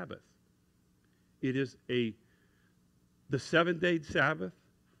Sabbath. It is the 7-day Sabbath,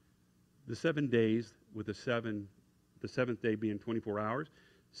 the 7 days with the 7th day being 24 hours,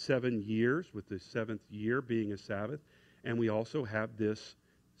 7 years with the 7th year being a Sabbath, and we also have this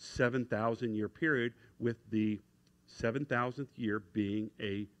 7,000-year period with the 7,000th year being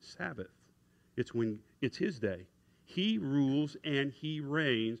a Sabbath. It's His day. He rules and He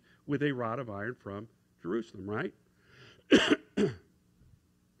reigns with a rod of iron from Jerusalem, right?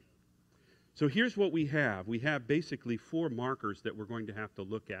 So here's what we have. We have basically 4 markers that we're going to have to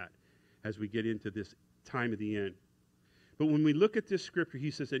look at as we get into this time of the end. But when we look at this scripture, he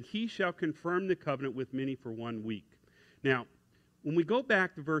says, and He shall confirm the covenant with many for 1 week. Now, when we go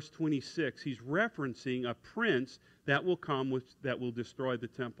back to verse 26, he's referencing a prince that will come that will destroy the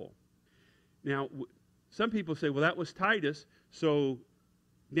temple. Now, some people say, well, that was Titus, so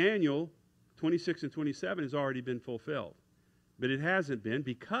Daniel 26 and 27 has already been fulfilled. But it hasn't been,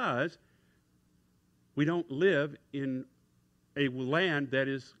 because we don't live in a land that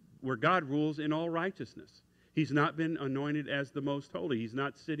is where God rules in all righteousness. He's not been anointed as the most holy. He's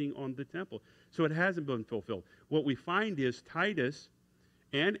not sitting on the temple. So it hasn't been fulfilled. What we find is Titus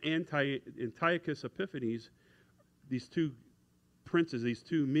and Antiochus Epiphanes, these 2 princes, these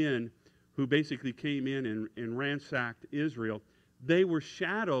 2 men who basically came in and ransacked Israel, they were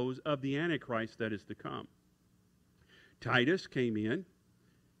shadows of the Antichrist that is to come. Titus came in.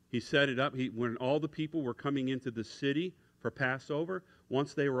 He set it up. When all the people were coming into the city for Passover,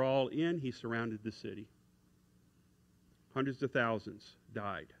 once they were all in, he surrounded the city. Hundreds of thousands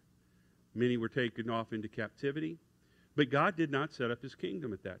died. Many were taken off into captivity. But God did not set up His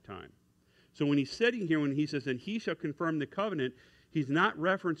kingdom at that time. So when he's sitting here, when he says, and He shall confirm the covenant, he's not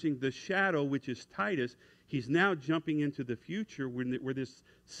referencing the shadow, which is Titus. He's now jumping into the future where this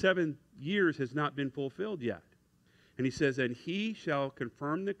 7 years has not been fulfilled yet. And he says, and He shall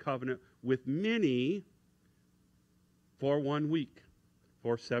confirm the covenant with many for 1 week,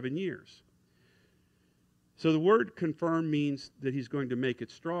 for 7 years. So the word confirm means that He's going to make it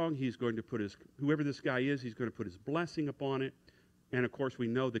strong. He's going to put whoever this guy is, He's going to put His blessing upon it. And of course we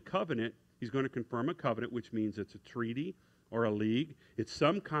know the covenant, He's going to confirm a covenant, which means it's a treaty or a league. It's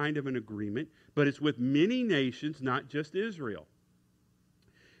some kind of an agreement, but it's with many nations, not just Israel.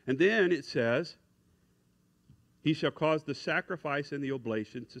 And then it says, He shall cause the sacrifice and the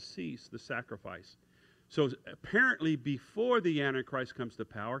oblation to cease, the sacrifice. So apparently before the Antichrist comes to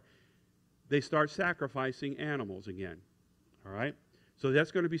power, they start sacrificing animals again. All right? So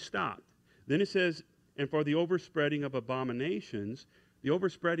that's going to be stopped. Then it says, and for the overspreading of abominations, the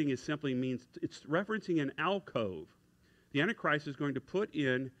overspreading simply means, it's referencing an alcove. The Antichrist is going to put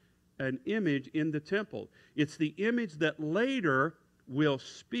in an image in the temple. It's the image that later will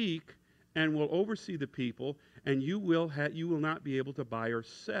speak and will oversee the people, and you will not be able to buy or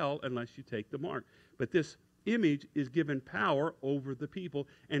sell unless you take the mark. But this image is given power over the people,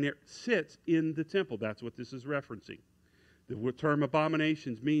 and it sits in the temple. That's what this is referencing. The term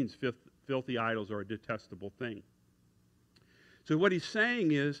abominations means filthy idols are a detestable thing. So what he's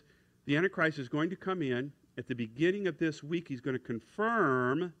saying is the Antichrist is going to come in. At the beginning of this week, he's going to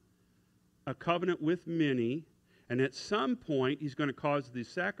confirm a covenant with many, and at some point, he's going to cause the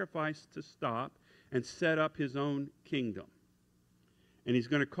sacrifice to stop and set up his own kingdom. And he's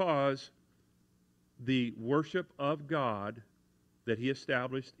going to cause the worship of God that he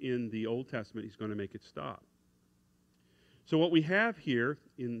established in the Old Testament, he's going to make it stop. So what we have here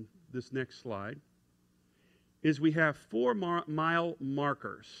in this next slide is we have 4 mile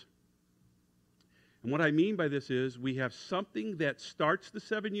markers. And what I mean by this is we have something that starts the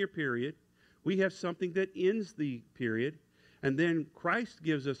 7-year period, we have something that ends the period, and then Christ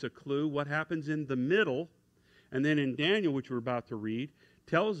gives us a clue what happens in the middle, and then in Daniel, which we're about to read,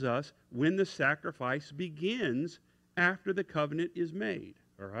 tells us when the sacrifice begins after the covenant is made.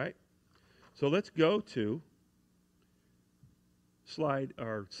 All right? So let's go to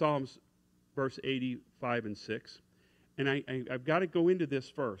Psalms verse 85 and 6. And I've got to go into this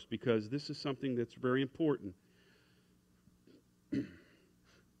first because this is something that's very important.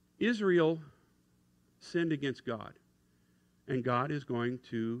 Israel sinned against God, and God is going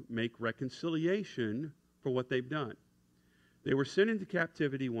to make reconciliation for what they've done. They were sent into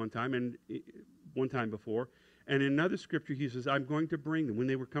captivity one time before, and in another scripture he says, I'm going to bring them. When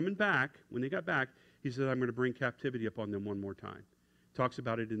they got back, he said, I'm going to bring captivity upon them one more time. Talks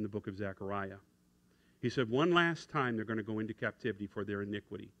about it in the book of Zechariah. He said, one last time they're going to go into captivity for their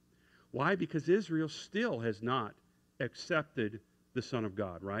iniquity. Why? Because Israel still has not accepted the Son of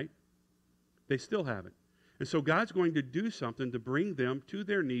God, right? They still haven't. And so God's going to do something to bring them to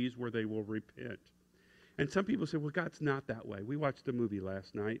their knees where they will repent. And some people say, well, God's not that way. We watched a movie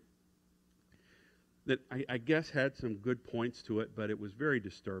last night that I guess had some good points to it, but it was very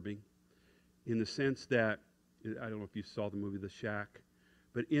disturbing in the sense that, I don't know if you saw the movie The Shack,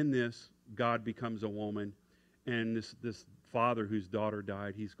 but in this, God becomes a woman, and this father whose daughter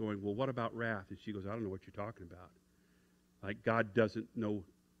died, he's going, well, what about wrath? And she goes, I don't know what you're talking about. Like, God doesn't know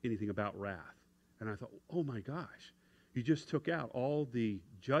anything about wrath. And I thought, oh my gosh, you just took out all the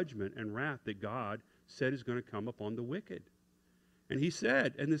judgment and wrath that God said is going to come upon the wicked. And he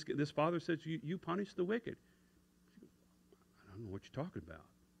said, and this father says, you punish the wicked. I don't know what you're talking about.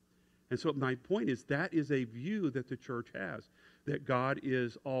 And so my point is that is a view that the church has, that God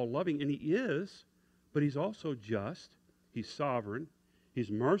is all-loving, and he is, but he's also just, he's sovereign,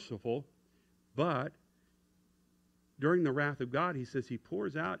 he's merciful, but during the wrath of God, he says he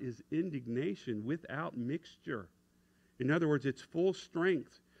pours out his indignation without mixture. In other words, it's full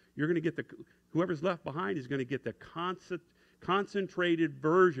strength. You're going to get whoever's left behind is going to get the concentrated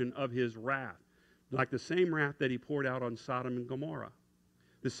version of his wrath, like the same wrath that he poured out on Sodom and Gomorrah.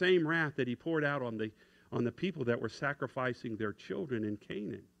 The same wrath that he poured out on the people that were sacrificing their children in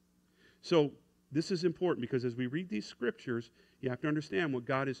Canaan. So this is important because as we read these scriptures, you have to understand what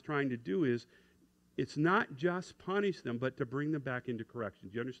God is trying to do is it's not just punish them, but to bring them back into correction.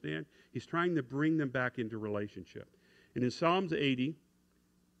 Do you understand? He's trying to bring them back into relationship. And in Psalms 80,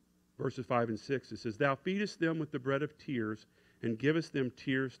 verses 5 and 6, it says, Thou feedest them with the bread of tears, and givest them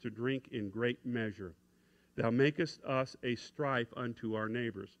tears to drink in great measure. Thou makest us a strife unto our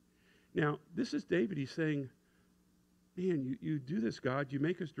neighbors. Now, this is David. He's saying, man, you do this, God. You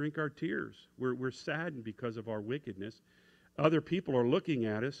make us drink our tears. We're saddened because of our wickedness. Other people are looking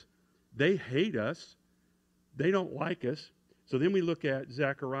at us. They hate us. They don't like us. So then we look at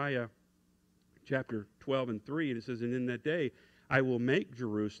Zechariah chapter 12 and 3, and it says, And in that day I will make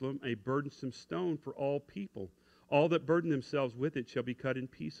Jerusalem a burdensome stone for all people. All that burden themselves with it shall be cut in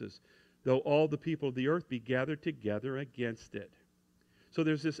pieces, though all the people of the earth be gathered together against it. So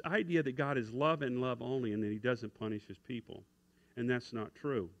there's this idea that God is love and love only, and that he doesn't punish his people. And that's not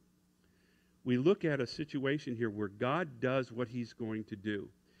true. We look at a situation here where God does what he's going to do.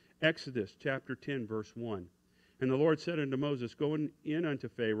 Exodus chapter 10, verse 1. And the Lord said unto Moses, Go in unto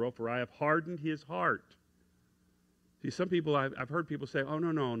Pharaoh, for I have hardened his heart. See, some people, I've heard people say, oh,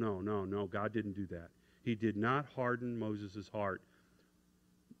 no, God didn't do that. He did not harden Moses' heart.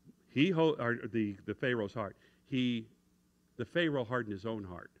 The Pharaoh's heart. The Pharaoh hardened his own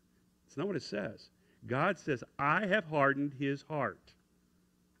heart. It's not what it says. God says, I have hardened his heart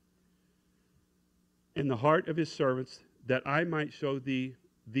and the heart of his servants, that I might show thee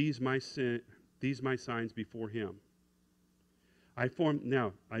these my signs before him.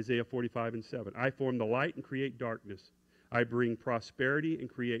 Now, Isaiah 45 and 7. I form the light and create darkness. I bring prosperity and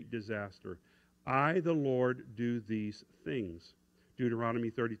create disaster. I, the Lord, do these things. Deuteronomy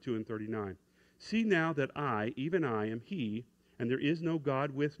 32 and 39. See now that I, even I, am he, and there is no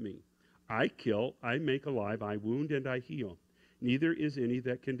God with me. I kill, I make alive, I wound, and I heal. Neither is any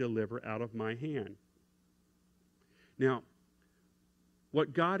that can deliver out of my hand. Now,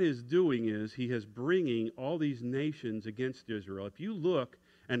 what God is doing is he is bringing all these nations against Israel. If you look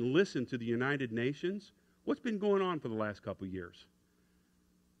and listen to the United Nations, what's been going on for the last couple of years?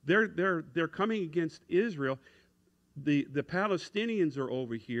 They're coming against Israel. The Palestinians are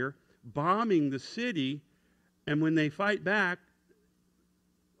over here bombing the city, and when they fight back,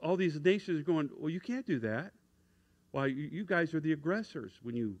 all these nations are going, well, you can't do that. Well, you guys are the aggressors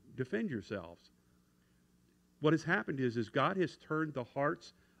when you defend yourselves. What has happened is God has turned the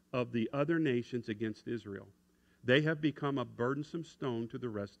hearts of the other nations against Israel. They have become a burdensome stone to the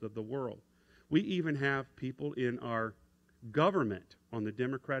rest of the world. We even have people in our government on the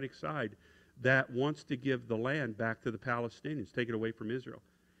Democratic side that wants to give the land back to the Palestinians, take it away from Israel.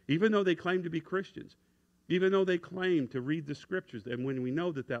 Even though they claim to be Christians, even though they claim to read the scriptures, and when we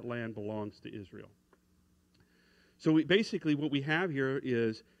know that that land belongs to Israel. So basically what we have here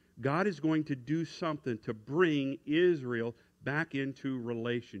is God is going to do something to bring Israel back into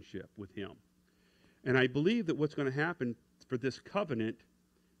relationship with him. And I believe that what's going to happen for this covenant,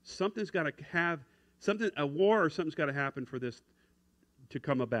 a war or something's got to happen for this to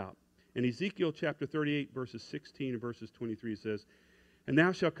come about. In Ezekiel chapter 38, verses 16 and verses 23, it says, And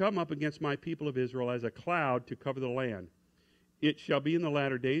thou shalt come up against my people of Israel as a cloud to cover the land. It shall be in the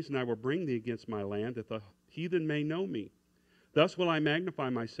latter days, and I will bring thee against my land, that the heathen may know me. Thus will I magnify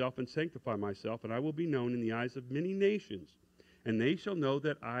myself and sanctify myself, and I will be known in the eyes of many nations, and they shall know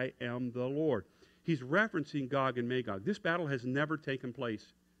that I am the Lord. He's referencing Gog and Magog. This battle has never taken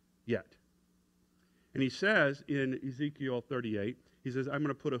place yet. And he says in Ezekiel 38, he says, I'm going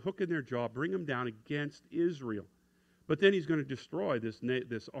to put a hook in their jaw, bring them down against Israel. But then he's going to destroy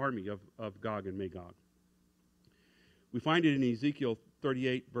this army of Gog and Magog. We find it in Ezekiel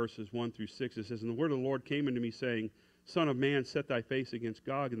 38, verses 1 through 6. It says, And the word of the Lord came unto me, saying, Son of man, set thy face against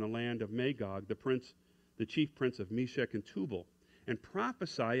Gog in the land of Magog, the chief prince of Meshech and Tubal, and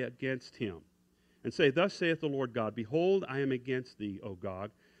prophesy against him. And say, Thus saith the Lord God, Behold, I am against thee, O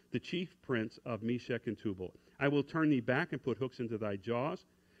Gog, the chief prince of Meshech and Tubal. I will turn thee back and put hooks into thy jaws,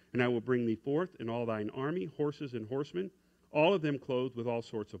 and I will bring thee forth in all thine army, horses and horsemen, all of them clothed with all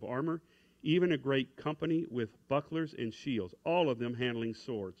sorts of armor, even a great company with bucklers and shields, all of them handling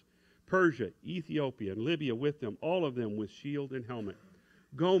swords. Persia, Ethiopia, and Libya with them, all of them with shield and helmet.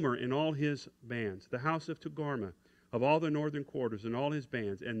 Gomer and all his bands, the house of Togarmah, of all the northern quarters and all his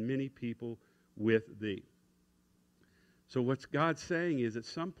bands, and many people with thee. So what's God saying is at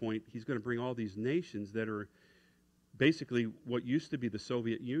some point he's going to bring all these nations that are basically what used to be the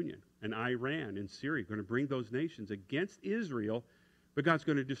Soviet Union and Iran and Syria, going to bring those nations against Israel, but God's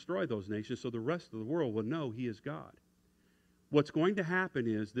going to destroy those nations so the rest of the world will know he is God. What's going to happen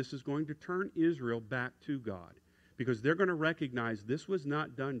is this is going to turn Israel back to God, because they're going to recognize this was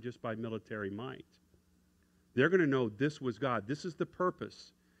not done just by military might. They're going to know this was God. This is the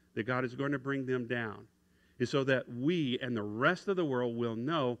purpose that God is going to bring them down, is so that we and the rest of the world will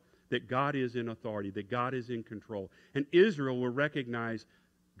know that God is in authority, that God is in control. And Israel will recognize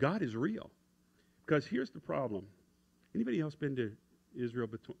God is real. Because here's the problem. Anybody else been to Israel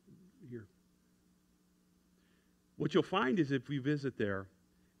here? What you'll find is if you visit there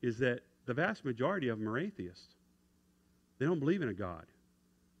is that the vast majority of them are atheists. They don't believe in a God.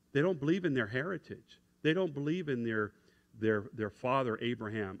 They don't believe in their heritage. They don't believe in their father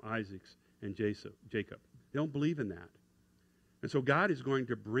Abraham, Isaac, and Jacob. They don't believe in that. And so God is going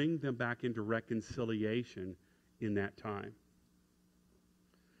to bring them back into reconciliation in that time.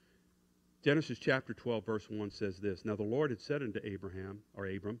 Genesis chapter 12, verse 1 says this, Now the Lord had said unto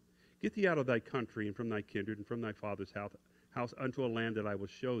Abram, Get thee out of thy country and from thy kindred and from thy father's house unto a land that I will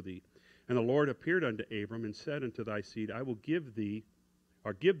show thee. And the Lord appeared unto Abram and said unto thy seed, I will give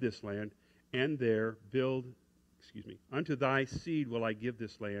this land, and there unto thy seed will I give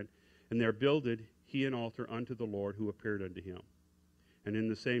this land, and there builded he an altar unto the Lord who appeared unto him. And in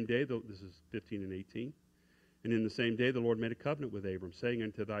the same day, this is 15 and 18, and in the same day the Lord made a covenant with Abram, saying,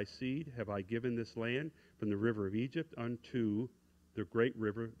 Unto thy seed have I given this land from the river of Egypt unto the great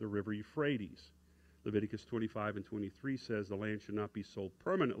river, the river Euphrates. Leviticus 25 and 23 says, The land shall not be sold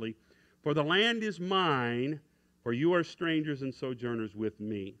permanently, for the land is mine, for you are strangers and sojourners with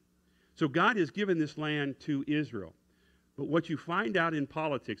me. So God has given this land to Israel. But what you find out in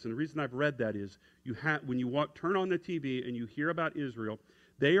politics, and the reason I've read that is, when you turn on the TV and you hear about Israel,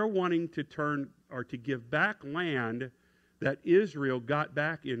 they are wanting to give back land that Israel got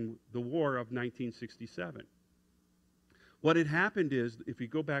back in the war of 1967. What had happened is, if you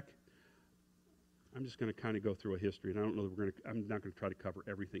go back, I'm just going to kind of go through a history, and I don't know that I'm not going to try to cover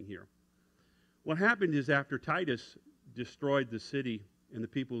everything here. What happened is after Titus destroyed the city and the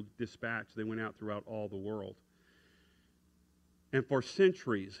people dispatched, they went out throughout all the world. And for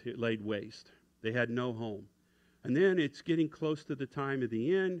centuries, it laid waste. They had no home. And then it's getting close to the time of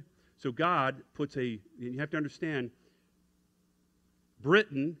the end. So God puts you have to understand,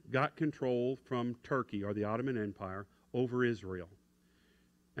 Britain got control from Turkey, or the Ottoman Empire, over Israel.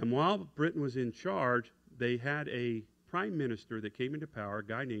 And while Britain was in charge, they had a prime minister that came into power, a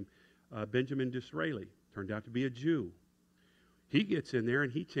guy named Benjamin Disraeli. Turned out to be a Jew. He gets in there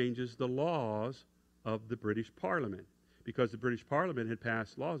and he changes the laws of the British Parliament, because the British Parliament had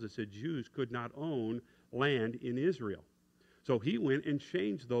passed laws that said Jews could not own land in Israel. So he went and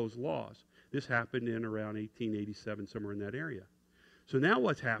changed those laws. This happened in around 1887, somewhere in that area. So now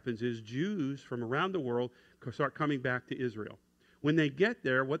what happens is Jews from around the world start coming back to Israel. When they get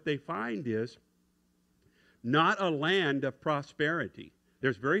there, what they find is not a land of prosperity.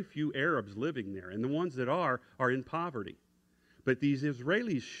 There's very few Arabs living there, and the ones that are in poverty. But these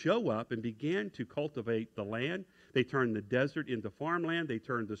Israelis show up and began to cultivate the land. They turn the desert into farmland. They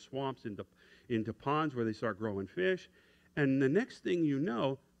turn the swamps into ponds where they start growing fish. And the next thing you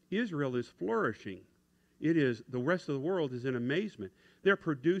know, Israel is flourishing. The rest of the world is in amazement. They're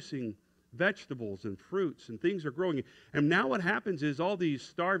producing vegetables and fruits, and things are growing. And now what happens is all these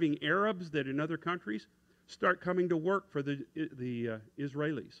starving Arabs that in other countries start coming to work for the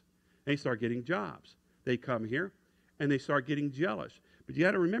Israelis. They start getting jobs. They come here, and they start getting jealous. But you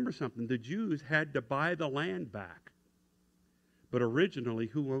got to remember something. The Jews had to buy the land back. But originally,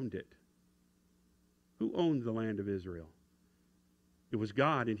 who owned it? Who owned the land of Israel? It was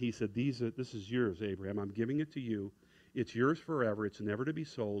God, and he said, this is yours, Abraham. I'm giving it to you. It's yours forever. It's never to be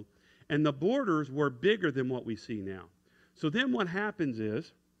sold. And the borders were bigger than what we see now. So then what happens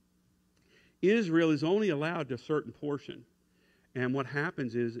is Israel is only allowed a certain portion. And what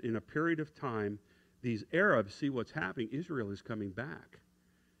happens is in a period of time, these Arabs see what's happening. Israel is coming back.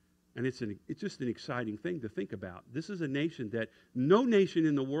 And it's just an exciting thing to think about. This is a nation that no nation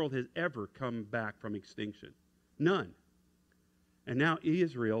in the world has ever come back from extinction. None. And now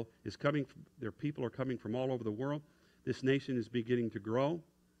Israel is coming, their people are coming from all over the world. This nation is beginning to grow.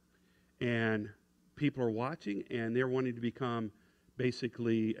 And people are watching, and they're wanting to become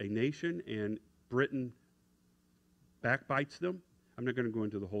basically a nation, and Britain backbites them. I'm not going to go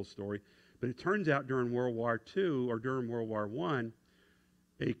into the whole story. But it turns out during World War II or during World War I,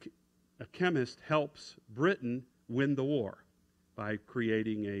 a chemist helps Britain win the war by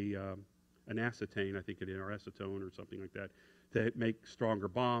creating an acetane, I think it is, or acetone or something like that, to make stronger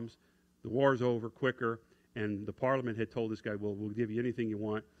bombs. The war's over quicker, and the Parliament had told this guy, well, we'll give you anything you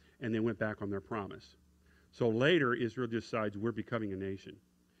want, and they went back on their promise. So later, Israel decides we're becoming a nation.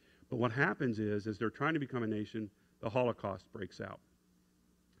 But what happens is, as they're trying to become a nation, the Holocaust breaks out.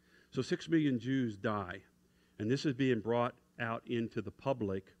 So 6 million Jews die, and this is being brought out into the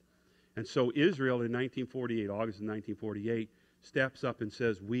public. And so Israel in 1948, August of 1948, steps up and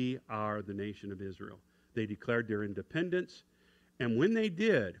says, we are the nation of Israel. They declared their independence, and when they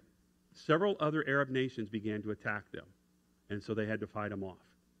did, several other Arab nations began to attack them, and so they had to fight them off.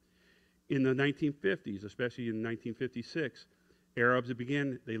 In the 1950s, especially in 1956, Arabs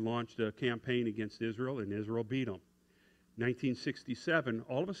they launched a campaign against Israel, and Israel beat them. 1967,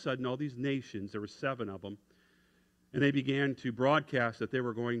 all of a sudden, all these nations, there were 7 of them, and they began to broadcast that they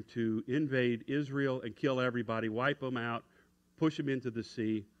were going to invade Israel and kill everybody, wipe them out, push them into the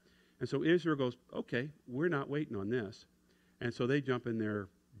sea. And so Israel goes, okay, we're not waiting on this. And so they jump in their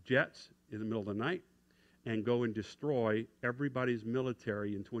jets in the middle of the night and go and destroy everybody's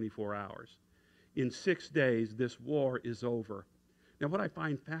military in 24 hours. In 6 days, this war is over. Now, what I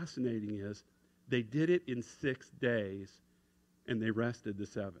find fascinating is they did it in 6 days, and they rested the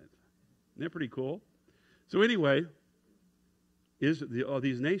 7th. Isn't that pretty cool? So anyway, all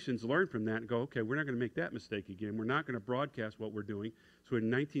these nations learn from that and go, okay, we're not going to make that mistake again. We're not going to broadcast what we're doing. So in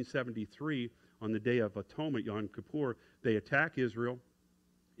 1973, on the Day of Atonement, Yom Kippur, they attack Israel.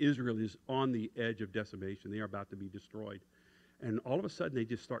 Israel is on the edge of decimation. They are about to be destroyed. And all of a sudden, they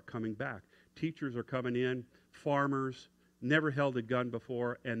just start coming back. Teachers are coming in, farmers, never held a gun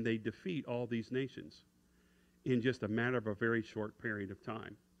before, and they defeat all these nations in just a matter of a very short period of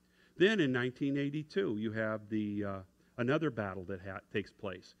time. Then in 1982, you have another battle that takes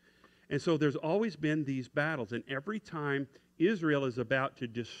place. And so there's always been these battles, and every time Israel is about to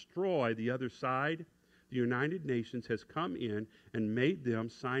destroy the other side, the United Nations has come in and made them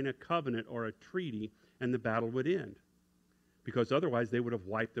sign a covenant or a treaty, and the battle would end. because otherwise they would have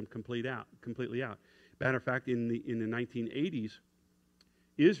wiped them completely out. Matter of fact, in the 1980s,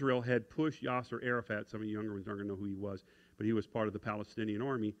 Israel had pushed Yasser Arafat. Some of you younger ones aren't going to know who he was, but he was part of the Palestinian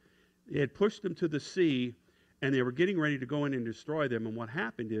army. They had pushed them to the sea, and they were getting ready to go in and destroy them. And what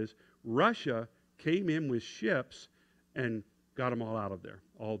happened is Russia came in with ships and got them all out of there,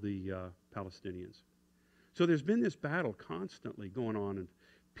 all the Palestinians. So there's been this battle constantly going on, and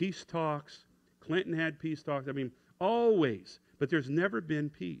peace talks. Clinton had peace talks. I mean, always. But there's never been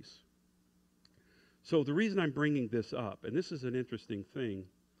peace. So the reason I'm bringing this up, and this is an interesting thing,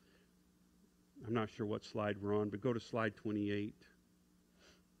 I'm not sure what slide we're on, but go to slide 28.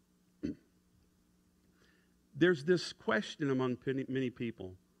 There's this question among many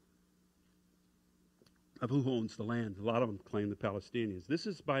people of who owns the land. A lot of them claim the Palestinians. This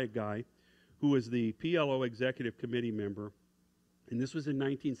is by a guy who was the PLO Executive Committee member, and this was in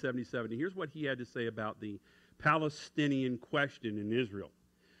 1977. Here's what he had to say about the Palestinian question in Israel.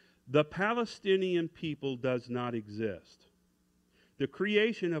 The Palestinian people does not exist. The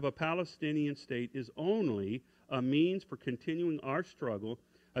creation of a Palestinian state is only a means for continuing our struggle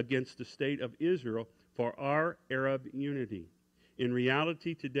against the state of Israel for our Arab unity. In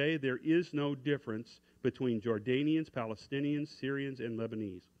reality, today, there is no difference between Jordanians, Palestinians, Syrians, and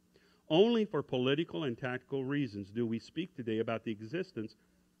Lebanese. Only for political and tactical reasons do we speak today about the existence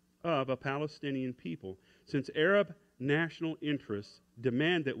of a Palestinian people, since Arab national interests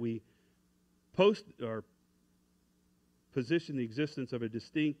demand that we position the existence of a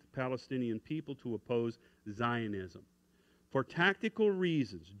distinct Palestinian people to oppose Zionism. For tactical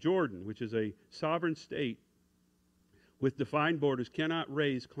reasons, Jordan, which is a sovereign state with defined borders, cannot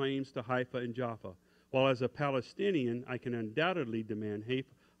raise claims to Haifa and Jaffa, while as a Palestinian, I can undoubtedly demand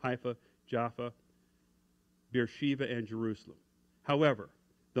Haifa, Jaffa, Beersheba, and Jerusalem. However,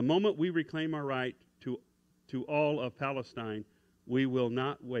 the moment we reclaim our right to all of Palestine, we will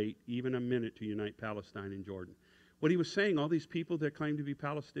not wait even a minute to unite Palestine and Jordan. What he was saying, all these people that claim to be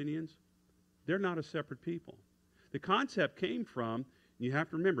Palestinians, they're not a separate people. The concept came from, you have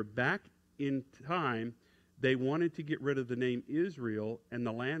to remember, back in time, they wanted to get rid of the name Israel, and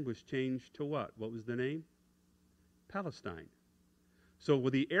the land was changed to what? What was the name? Palestine. So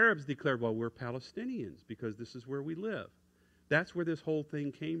when the Arabs declared, well, we're Palestinians because this is where we live. That's where this whole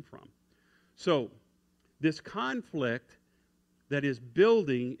thing came from. So this conflict that is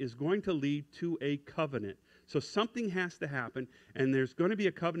building is going to lead to a covenant. So something has to happen, and there's going to be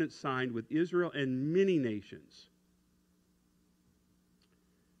a covenant signed with Israel and many nations.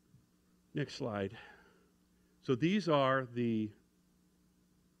 Next slide. So these are the,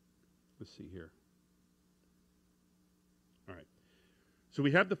 let's see here. All right. So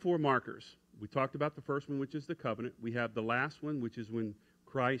we have the four markers. We talked about the first one, which is the covenant. We have the last one, which is when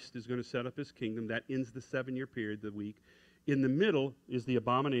Christ is going to set up his kingdom. That ends the 7-year period, the week. In the middle is the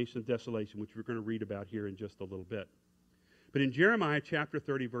abomination of desolation, which we're going to read about here in just a little bit. But in Jeremiah chapter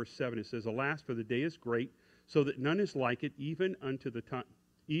 30, verse 7, it says, Alas, for the day is great, so that none is like it, even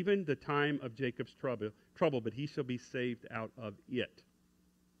the time of Jacob's trouble, but he shall be saved out of it.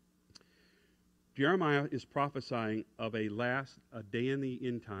 Jeremiah is prophesying of a day in the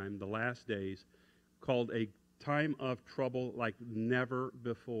end time, the last days, called a time of trouble like never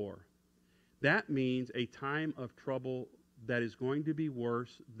before. That means a time of trouble that is going to be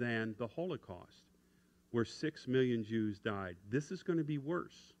worse than the Holocaust, where 6 million Jews died. This is going to be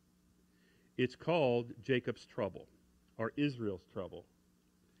worse. It's called Jacob's trouble, or Israel's trouble.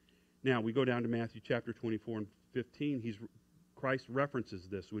 Now, we go down to Matthew chapter 24 and 15. Christ references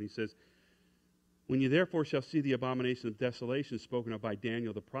this when he says, When you therefore shall see the abomination of desolation spoken of by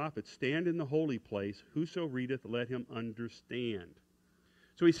Daniel the prophet, stand in the holy place. Whoso readeth, let him understand.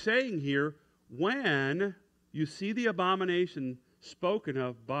 So he's saying here, when you see the abomination spoken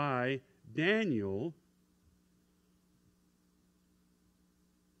of by Daniel,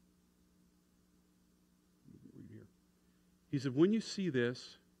 he said, when you see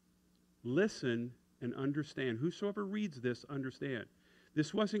this, listen and understand. Whosoever reads this, understand.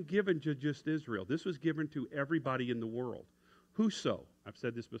 This wasn't given to just Israel. This was given to everybody in the world. Whoso. I've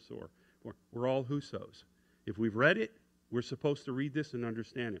said this before. We're all whosos. If we've read it, we're supposed to read this and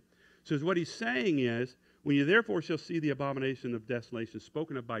understand it. So what he's saying is, when you therefore shall see the abomination of desolation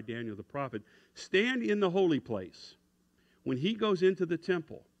spoken of by Daniel the prophet, stand in the holy place when he goes into the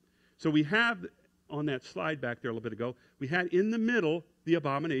temple. So we have, on that slide back there a little bit ago, we had in the middle the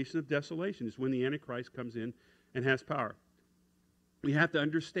abomination of desolation. Is when the Antichrist comes in and has power. We have to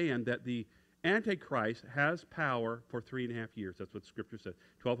understand that the Antichrist has power for 3.5 years. That's what Scripture says,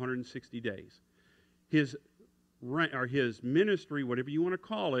 1,260 days. His ministry, whatever you want to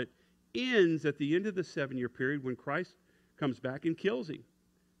call it, ends at the end of the 7-year period when Christ comes back and kills him,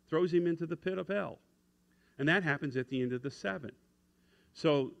 throws him into the pit of hell. And that happens at the end of the 7.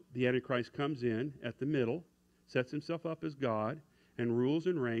 So the Antichrist comes in at the middle, sets himself up as God, and rules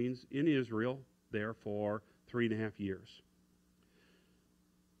and reigns in Israel there for 3.5 years.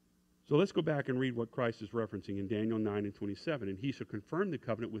 So let's go back and read what Christ is referencing in Daniel 9:27. And he shall confirm the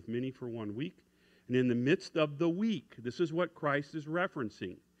covenant with many for 1 week. And in the midst of the week, this is what Christ is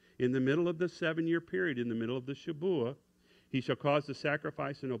referencing. In the middle of the 7-year period, in the middle of the Shabuah, he shall cause the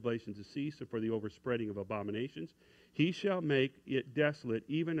sacrifice and oblation to cease, and for the overspreading of abominations, he shall make it desolate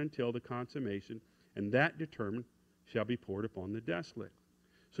even until the consummation, and that determined shall be poured upon the desolate.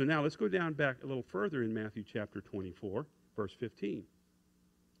 So now let's go down back a little further in Matthew chapter 24, verse 15.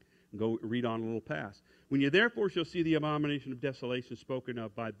 Go read on a little past. When you therefore shall see the abomination of desolation spoken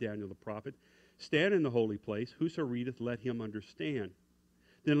of by Daniel the prophet, stand in the holy place. Whoso readeth, let him understand.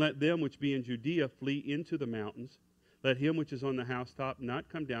 Then let them which be in Judea flee into the mountains. Let him which is on the housetop not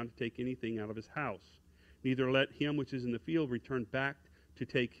come down to take anything out of his house. Neither let him which is in the field return back to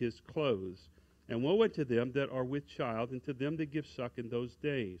take his clothes. And woe unto them that are with child, and to them that give suck in those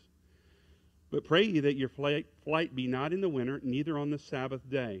days. But pray ye that your flight be not in the winter, neither on the Sabbath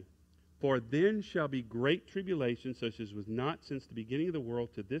day. For then shall be great tribulation, such as was not since the beginning of the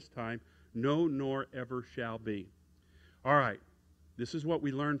world to this time, no, nor ever shall be. All right, this is what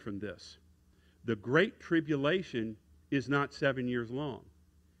we learn from this. The great tribulation is not 7 years long.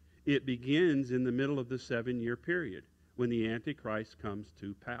 It begins in the middle of the 7-year period when the Antichrist comes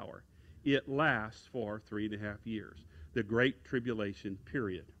to power. It lasts for 3.5 years. The great tribulation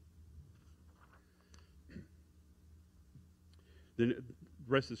period. The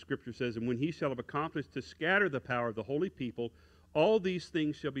rest of the scripture says, and when he shall have accomplished to scatter the power of the holy people, all these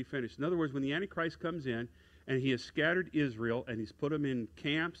things shall be finished. In other words, when the Antichrist comes in and he has scattered Israel and he's put them in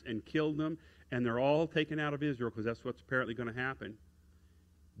camps and killed them, and they're all taken out of Israel because that's what's apparently going to happen,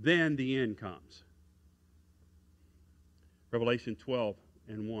 then the end comes. Revelation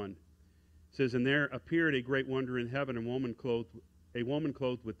 12:1 says, and there appeared a great wonder in heaven, a woman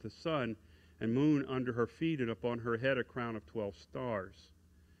clothed with the sun and moon under her feet, and upon her head a crown of 12 stars.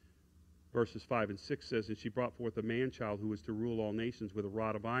 Verses 5 and 6 says, and she brought forth a man-child who was to rule all nations with a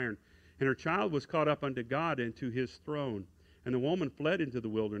rod of iron. And her child was caught up unto God and to his throne. And the woman fled into the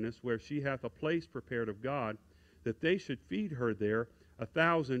wilderness, where she hath a place prepared of God, that they should feed her there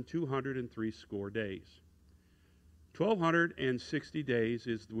 1,260 days. 1,260 days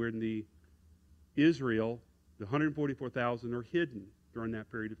is when the 144,000 are hidden during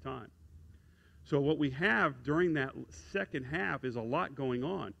that period of time. So what we have during that second half is a lot going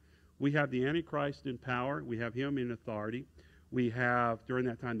on. We have the Antichrist in power. We have him in authority. We have, during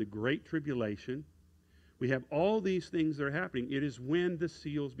that time, the Great Tribulation. We have all these things that are happening. It is when the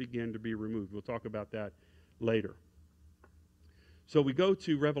seals begin to be removed. We'll talk about that later. So we go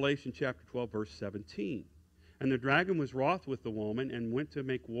to Revelation chapter 12, verse 17. And the dragon was wroth with the woman, and went to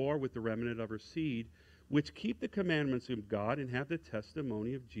make war with the remnant of her seed, which keep the commandments of God and have the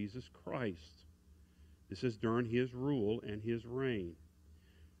testimony of Jesus Christ. This is during his rule and his reign.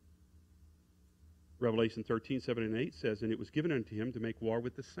 Revelation 13:7-8 says, and it was given unto him to make war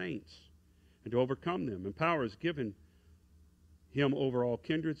with the saints, and to overcome them. And power is given him over all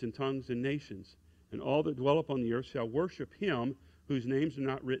kindreds and tongues and nations. And all that dwell upon the earth shall worship him, whose names are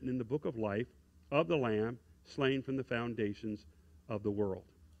not written in the book of life of the Lamb, slain from the foundations of the world.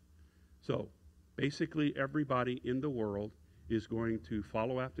 So, basically everybody in the world is going to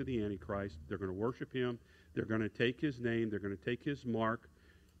follow after the Antichrist. They're going to worship him. They're going to take his name. They're going to take his mark,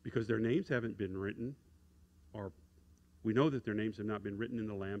 because their names haven't been written, or we know that their names have not been written in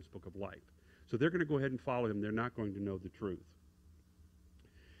the Lamb's book of life. So they're going to go ahead and follow him. They're not going to know the truth.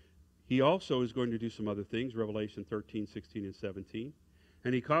 He also is going to do some other things, Revelation 13:16-17.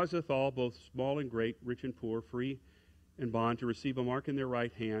 And he causeth all, both small and great, rich and poor, free and bond, to receive a mark in their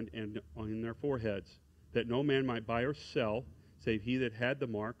right hand and on their foreheads, that no man might buy or sell, save he that had the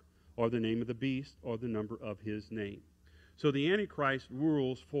mark, or the name of the beast, or the number of his name. So the Antichrist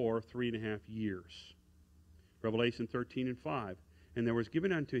rules for 3.5 years. Revelation 13:5. And there was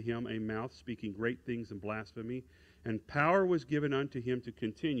given unto him a mouth speaking great things and blasphemy, and power was given unto him to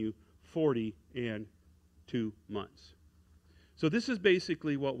continue 42 months. So this is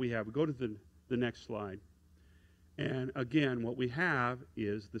basically what we have. We go to the next slide. And again, what we have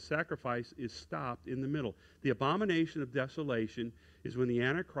is the sacrifice is stopped in the middle. The abomination of desolation is when the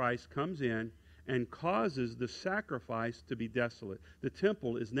Antichrist comes in and causes the sacrifice to be desolate. The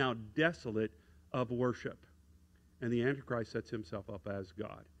temple is now desolate of worship. And the Antichrist sets himself up as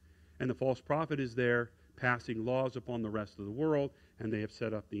God. And the false prophet is there passing laws upon the rest of the world, and they have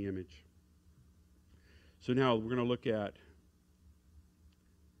set up the image. So now we're going to look at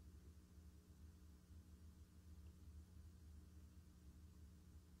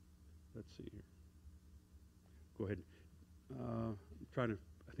let's see here. Go ahead.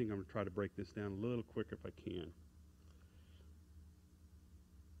 I think I'm going to try to break this down a little quicker if I can.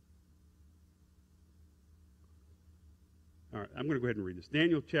 All right, I'm going to go ahead and read this.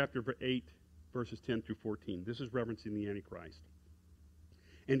 Daniel chapter 8, verses 10 through 14. This is referencing the Antichrist.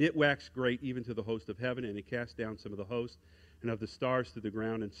 And it waxed great even to the host of heaven, and it cast down some of the host and of the stars to the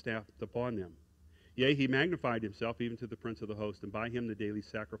ground and stamped upon them. Yea, he magnified himself even to the prince of the host, and by him the daily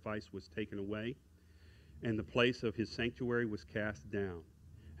sacrifice was taken away, and the place of his sanctuary was cast down.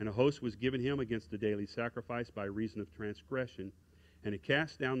 And a host was given him against the daily sacrifice by reason of transgression, and it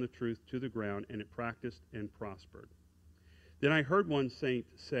cast down the truth to the ground, and it practiced and prospered. Then I heard one saint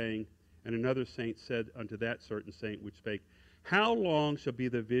saying, and another saint said unto that certain saint which spake, How long shall be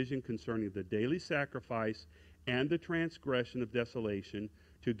the vision concerning the daily sacrifice and the transgression of desolation,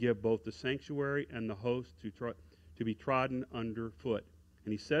 to give both the sanctuary and the host to be trodden under foot?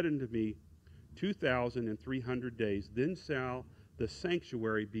 And he said unto me, 2,300 days, then shall the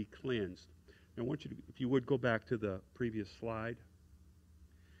sanctuary be cleansed. Now I want you to, if you would, go back to the previous slide.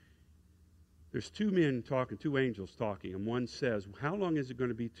 There's two men talking, two angels talking, and one says, how long is it going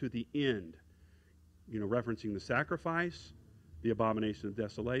to be to the end? You know, referencing the sacrifice, the abomination of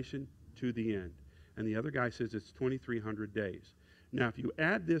desolation, to the end. And the other guy says it's 2,300 days. Now, if you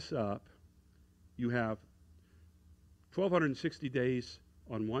add this up, you have 1,260 days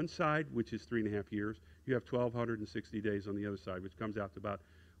on one side, which is 3.5 years. You have 1,260 days on the other side, which comes out to about,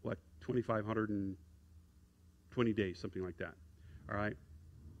 2,520 days, something like that. All right?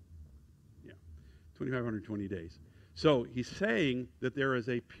 2,520 days. So he's saying that there is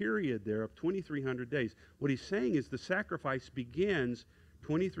a period there of 2,300 days. What he's saying is the sacrifice begins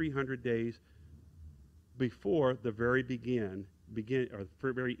 2,300 days before the very very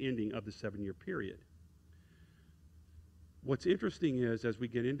ending of the 7-year period. What's interesting is, as we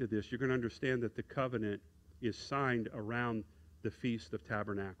get into this, you're going to understand that the covenant is signed around the Feast of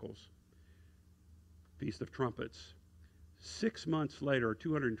Tabernacles, Feast of Trumpets. 6 months later, or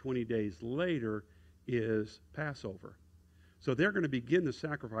 220 days later, is Passover. So they're going to begin the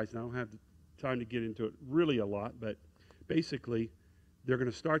sacrifice, and I don't have time to get into it really a lot, but basically they're going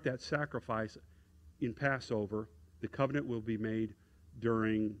to start that sacrifice in Passover. The covenant will be made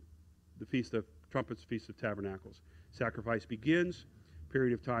during the Feast of Trumpets, Feast of Tabernacles. Sacrifice begins,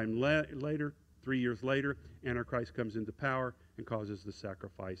 period of time later, 3 years later, Antichrist comes into power and causes the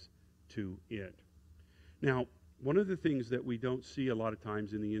sacrifice to end. Now, one of the things that we don't see a lot of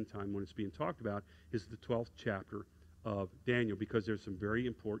times in the end time when it's being talked about is the 12th chapter of Daniel, because there's some very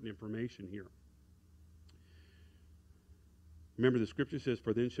important information here. Remember, the scripture says,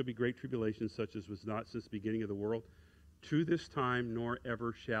 For then shall be great tribulation, such as was not since the beginning of the world, to this time, nor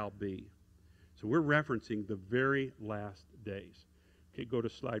ever shall be. So we're referencing the very last days. Okay, go to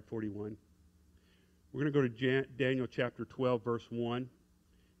slide 41. We're going to go to Daniel chapter 12, verse 1.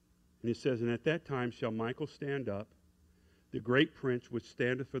 And it says, And at that time shall Michael stand up, the great prince which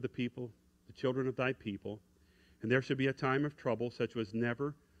standeth for the people, the children of thy people. And there shall be a time of trouble, such as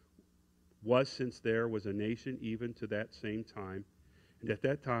never was since there was a nation, even to that same time. And at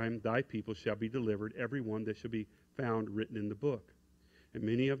that time thy people shall be delivered, every one that shall be found written in the book. And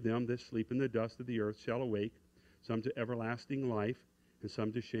many of them that sleep in the dust of the earth shall awake, some to everlasting life, and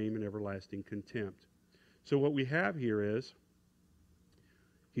some to shame and everlasting contempt. So what we have here is,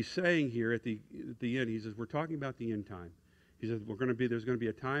 he's saying here at the end, he says, we're talking about the end time. He says, there's going to be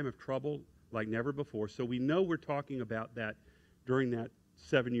a time of trouble like never before. So we know we're talking about that during that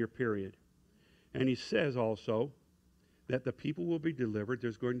 7-year period. And he says also that the people will be delivered.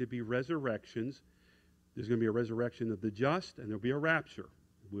 There's going to be resurrections. There's going to be a resurrection of the just, and there'll be a rapture.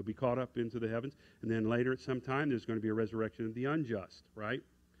 We'll be caught up into the heavens. And then later at some time, there's going to be a resurrection of the unjust, right?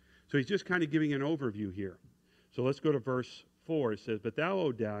 So he's just kind of giving an overview here. So let's go to verse 4. It says, But thou,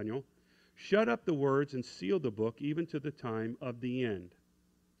 O Daniel, shut up the words and seal the book, even to the time of the end.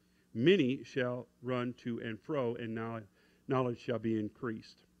 Many shall run to and fro, and knowledge shall be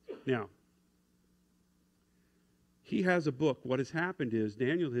increased. Now, he has a book. What has happened is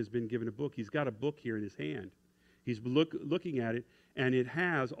Daniel has been given a book. He's got a book here in his hand. He's looking at it, and it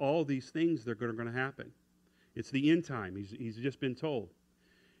has all these things that are going to happen. It's the end time. He's just been told.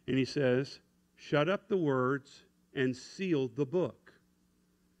 And he says, Shut up the words and seal the book,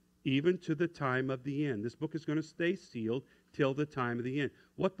 even to the time of the end. This book is going to stay sealed till the time of the end.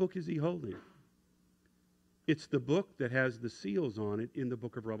 What book is he holding? It's the book that has the seals on it in the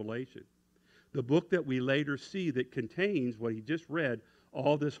book of Revelation. The book that we later see that contains what he just read,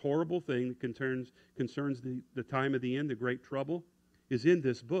 all this horrible thing that concerns the time of the end, the great trouble, is in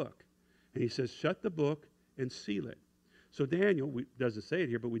this book. And he says, shut the book and seal it. So Daniel doesn't say it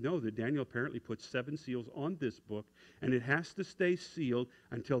here, but we know that Daniel apparently put 7 seals on this book, and it has to stay sealed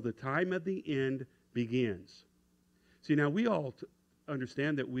until the time of the end begins. See, now we all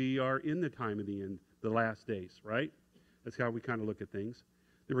understand that we are in the time of the end, the last days, right? That's how we kind of look at things.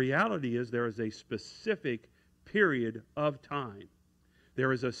 The reality is there is a specific period of time.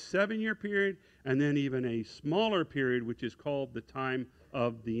 There is a 7-year period and then even a smaller period which is called the time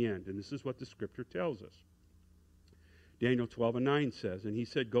of the end. And this is what the scripture tells us. Daniel 12:9 says, and he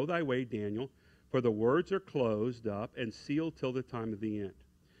said, "Go thy way, Daniel, for the words are closed up and sealed till the time of the end."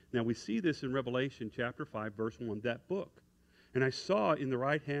 Now we see this in Revelation chapter 5, verse 1, that book. "And I saw in the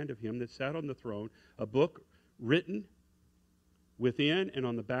right hand of him that sat on the throne a book written within and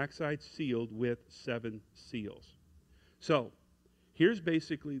on the backside sealed with 7 seals." So here's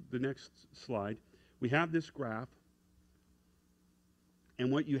basically the next slide. We have this graph.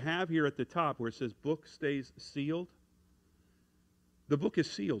 And what you have here at the top where it says book stays sealed, the book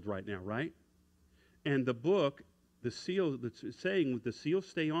is sealed right now, right? And the book, the seal, that's saying the seals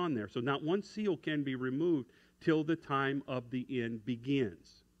stay on there. So not one seal can be removed till the time of the end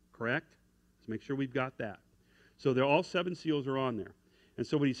begins. Correct? Let's make sure we've got that. So all 7 seals are on there. And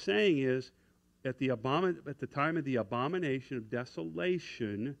so what he's saying is, at the time of the abomination of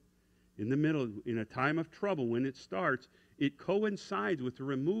desolation, in the middle, in a time of trouble, when it starts, it coincides with the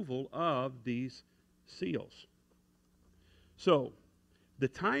removal of these seals. So, the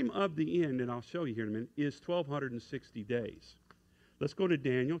time of the end, and I'll show you here in a minute, is 1,260 days. Let's go to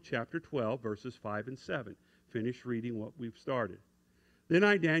Daniel chapter 12, verses 5 and 7. Finish reading what we've started. "Then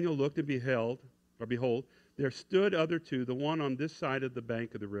I, Daniel, looked and behold, there stood other 2, the one on this side of the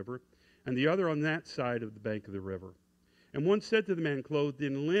bank of the river, and the other on that side of the bank of the river. And one said to the man clothed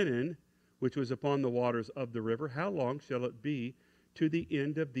in linen, which was upon the waters of the river, How long shall it be to the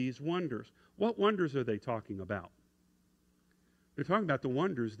end of these wonders?" What wonders are they talking about? They're talking about the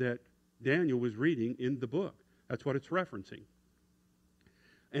wonders that Daniel was reading in the book. That's what it's referencing.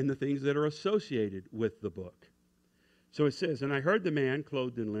 And the things that are associated with the book. So it says, "And I heard the man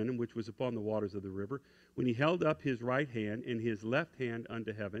clothed in linen, which was upon the waters of the river, when he held up his right hand and his left hand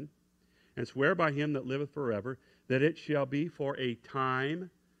unto heaven, and swear by him that liveth forever, that it shall be for a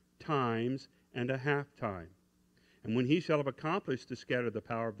time, times, and a half time. And when he shall have accomplished to scatter the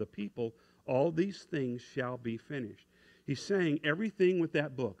power of the people, all these things shall be finished." He's saying everything with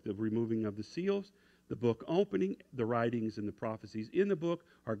that book, the removing of the seals, the book opening, the writings and the prophecies in the book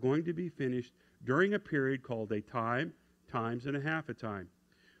are going to be finished during a period called a time, times, and a half a time.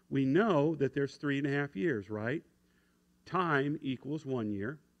 We know that there's 3.5 years, right? Time equals 1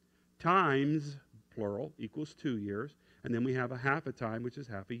 year. Times, plural, equals 2 years. And then we have a half a time, which is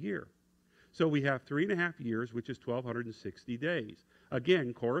half a year. So we have 3.5 years, which is 1,260 days.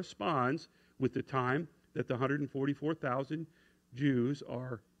 Again, corresponds with the time that the 144,000 Jews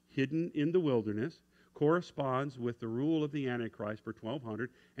are hidden in the wilderness, corresponds with the rule of the Antichrist for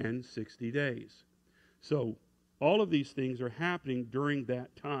 1,260 days. So all of these things are happening during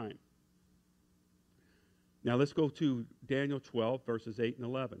that time. Now let's go to Daniel 12, verses 8 and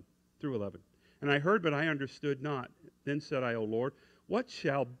 11 through 11. "And I heard, but I understood not. Then said I, O Lord, what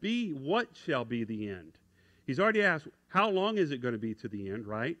shall be the end?" He's already asked, how long is it going to be to the end,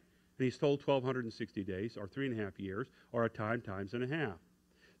 right? And he's told 1,260 days, or 3.5 years, or a time, times and a half.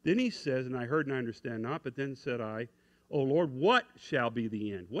 Then he says, "And I heard and I understand not, but then said I, O Lord, what shall be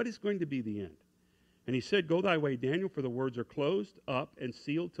the end?" What is going to be the end? And he said, "Go thy way, Daniel, for the words are closed up and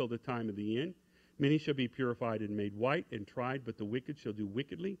sealed till the time of the end. Many shall be purified and made white and tried, but the wicked shall do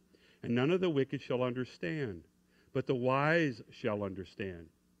wickedly, and none of the wicked shall understand, but the wise shall understand.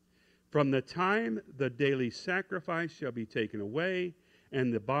 From the time the daily sacrifice shall be taken away,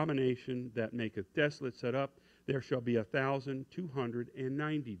 and the abomination that maketh desolate set up, there shall be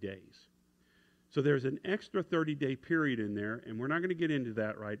 1,290 days." So there's an extra 30-day period in there, and we're not going to get into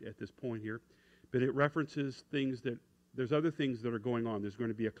that right at this point here, but it references things that, there's other things that are going on. There's going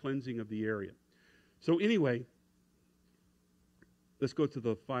to be a cleansing of the area. So anyway, let's go to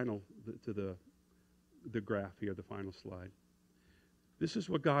the final, to the graph here, the final slide. This is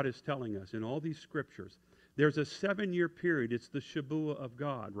what God is telling us in all these scriptures. There's a 7-year period. It's the Shabuah of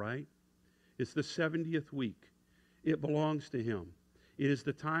God, right? It's the 70th week. It belongs to Him. It is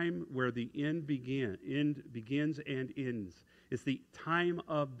the time where the end begins and ends. It's the time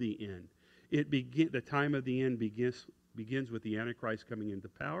of the end. The time of the end begins with the Antichrist coming into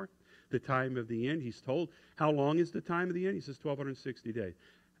power. The time of the end, he's told, how long is the time of the end? He says 1,260 days.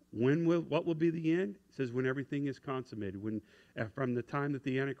 What will be the end? It says when everything is consummated, from the time that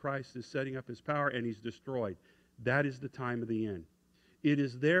the Antichrist is setting up his power and he's destroyed. That is the time of the end. It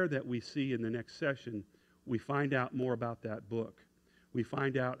is there that we see in the next session we find out more about that book. We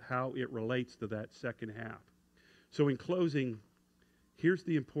find out how it relates to that second half. So in closing, here's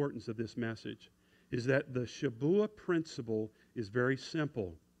the importance of this message, is that the Shabuah principle is very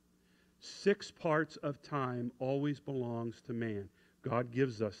simple. 6 parts of time always belongs to man. God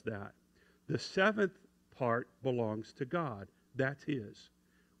gives us that. The 7th part belongs to God. That's His.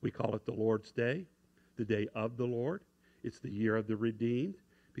 We call it the Lord's Day, the day of the Lord. It's the year of the redeemed,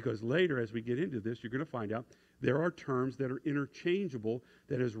 because later as we get into this, you're going to find out there are terms that are interchangeable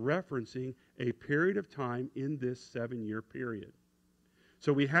that is referencing a period of time in this 7-year period.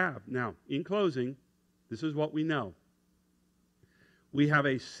 So we have, now, in closing, this is what we know. We have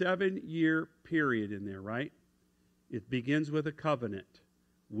a 7-year period in there, right? It begins with a covenant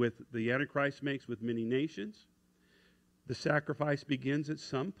with the Antichrist makes with many nations. The sacrifice begins at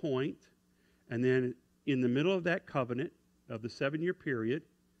some point, and then in the middle of that covenant of the 7-year period,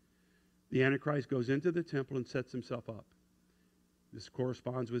 the Antichrist goes into the temple and sets himself up. This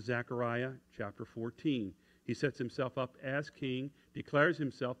corresponds with Zechariah chapter 14. He sets himself up as king, declares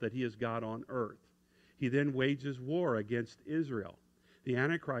himself that he is God on earth. He then wages war against Israel. The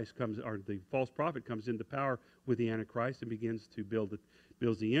Antichrist comes, or the false prophet comes into power with the Antichrist and begins to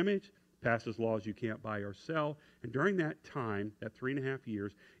builds the image, passes laws you can't buy or sell. And during that time, that 3.5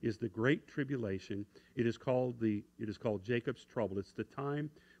 years, is the Great Tribulation. It is called Jacob's trouble. It's the time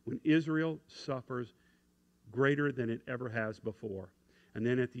when Israel suffers greater than it ever has before. And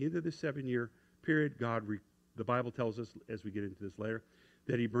then at the end of the 7-year period, the Bible tells us, as we get into this later,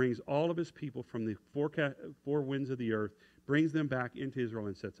 that He brings all of His people from the four winds of the earth, brings them back into Israel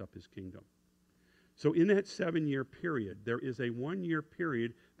and sets up His kingdom. So in that 7-year period, there is a 1-year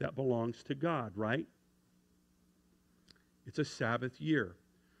period that belongs to God, right? It's a Sabbath year.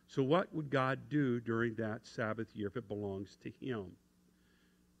 So what would God do during that Sabbath year if it belongs to Him?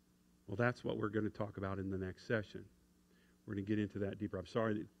 Well, that's what we're going to talk about in the next session. We're going to get into that deeper. I'm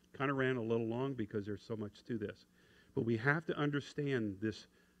sorry, it kind of ran a little long because there's so much to this. But we have to understand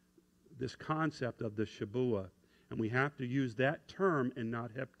this concept of the Shabuah, and we have to use that term and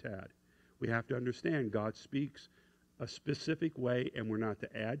not heptad. We have to understand God speaks a specific way, and we're not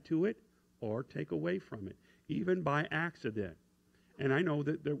to add to it or take away from it, even by accident. And I know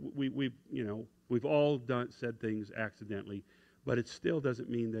that we've all said things accidentally, but it still doesn't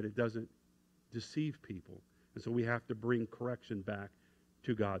mean that it doesn't deceive people. And so we have to bring correction back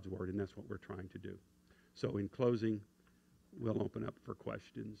to God's Word, and that's what we're trying to do. So in closing, we'll open up for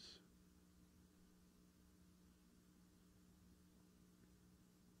questions.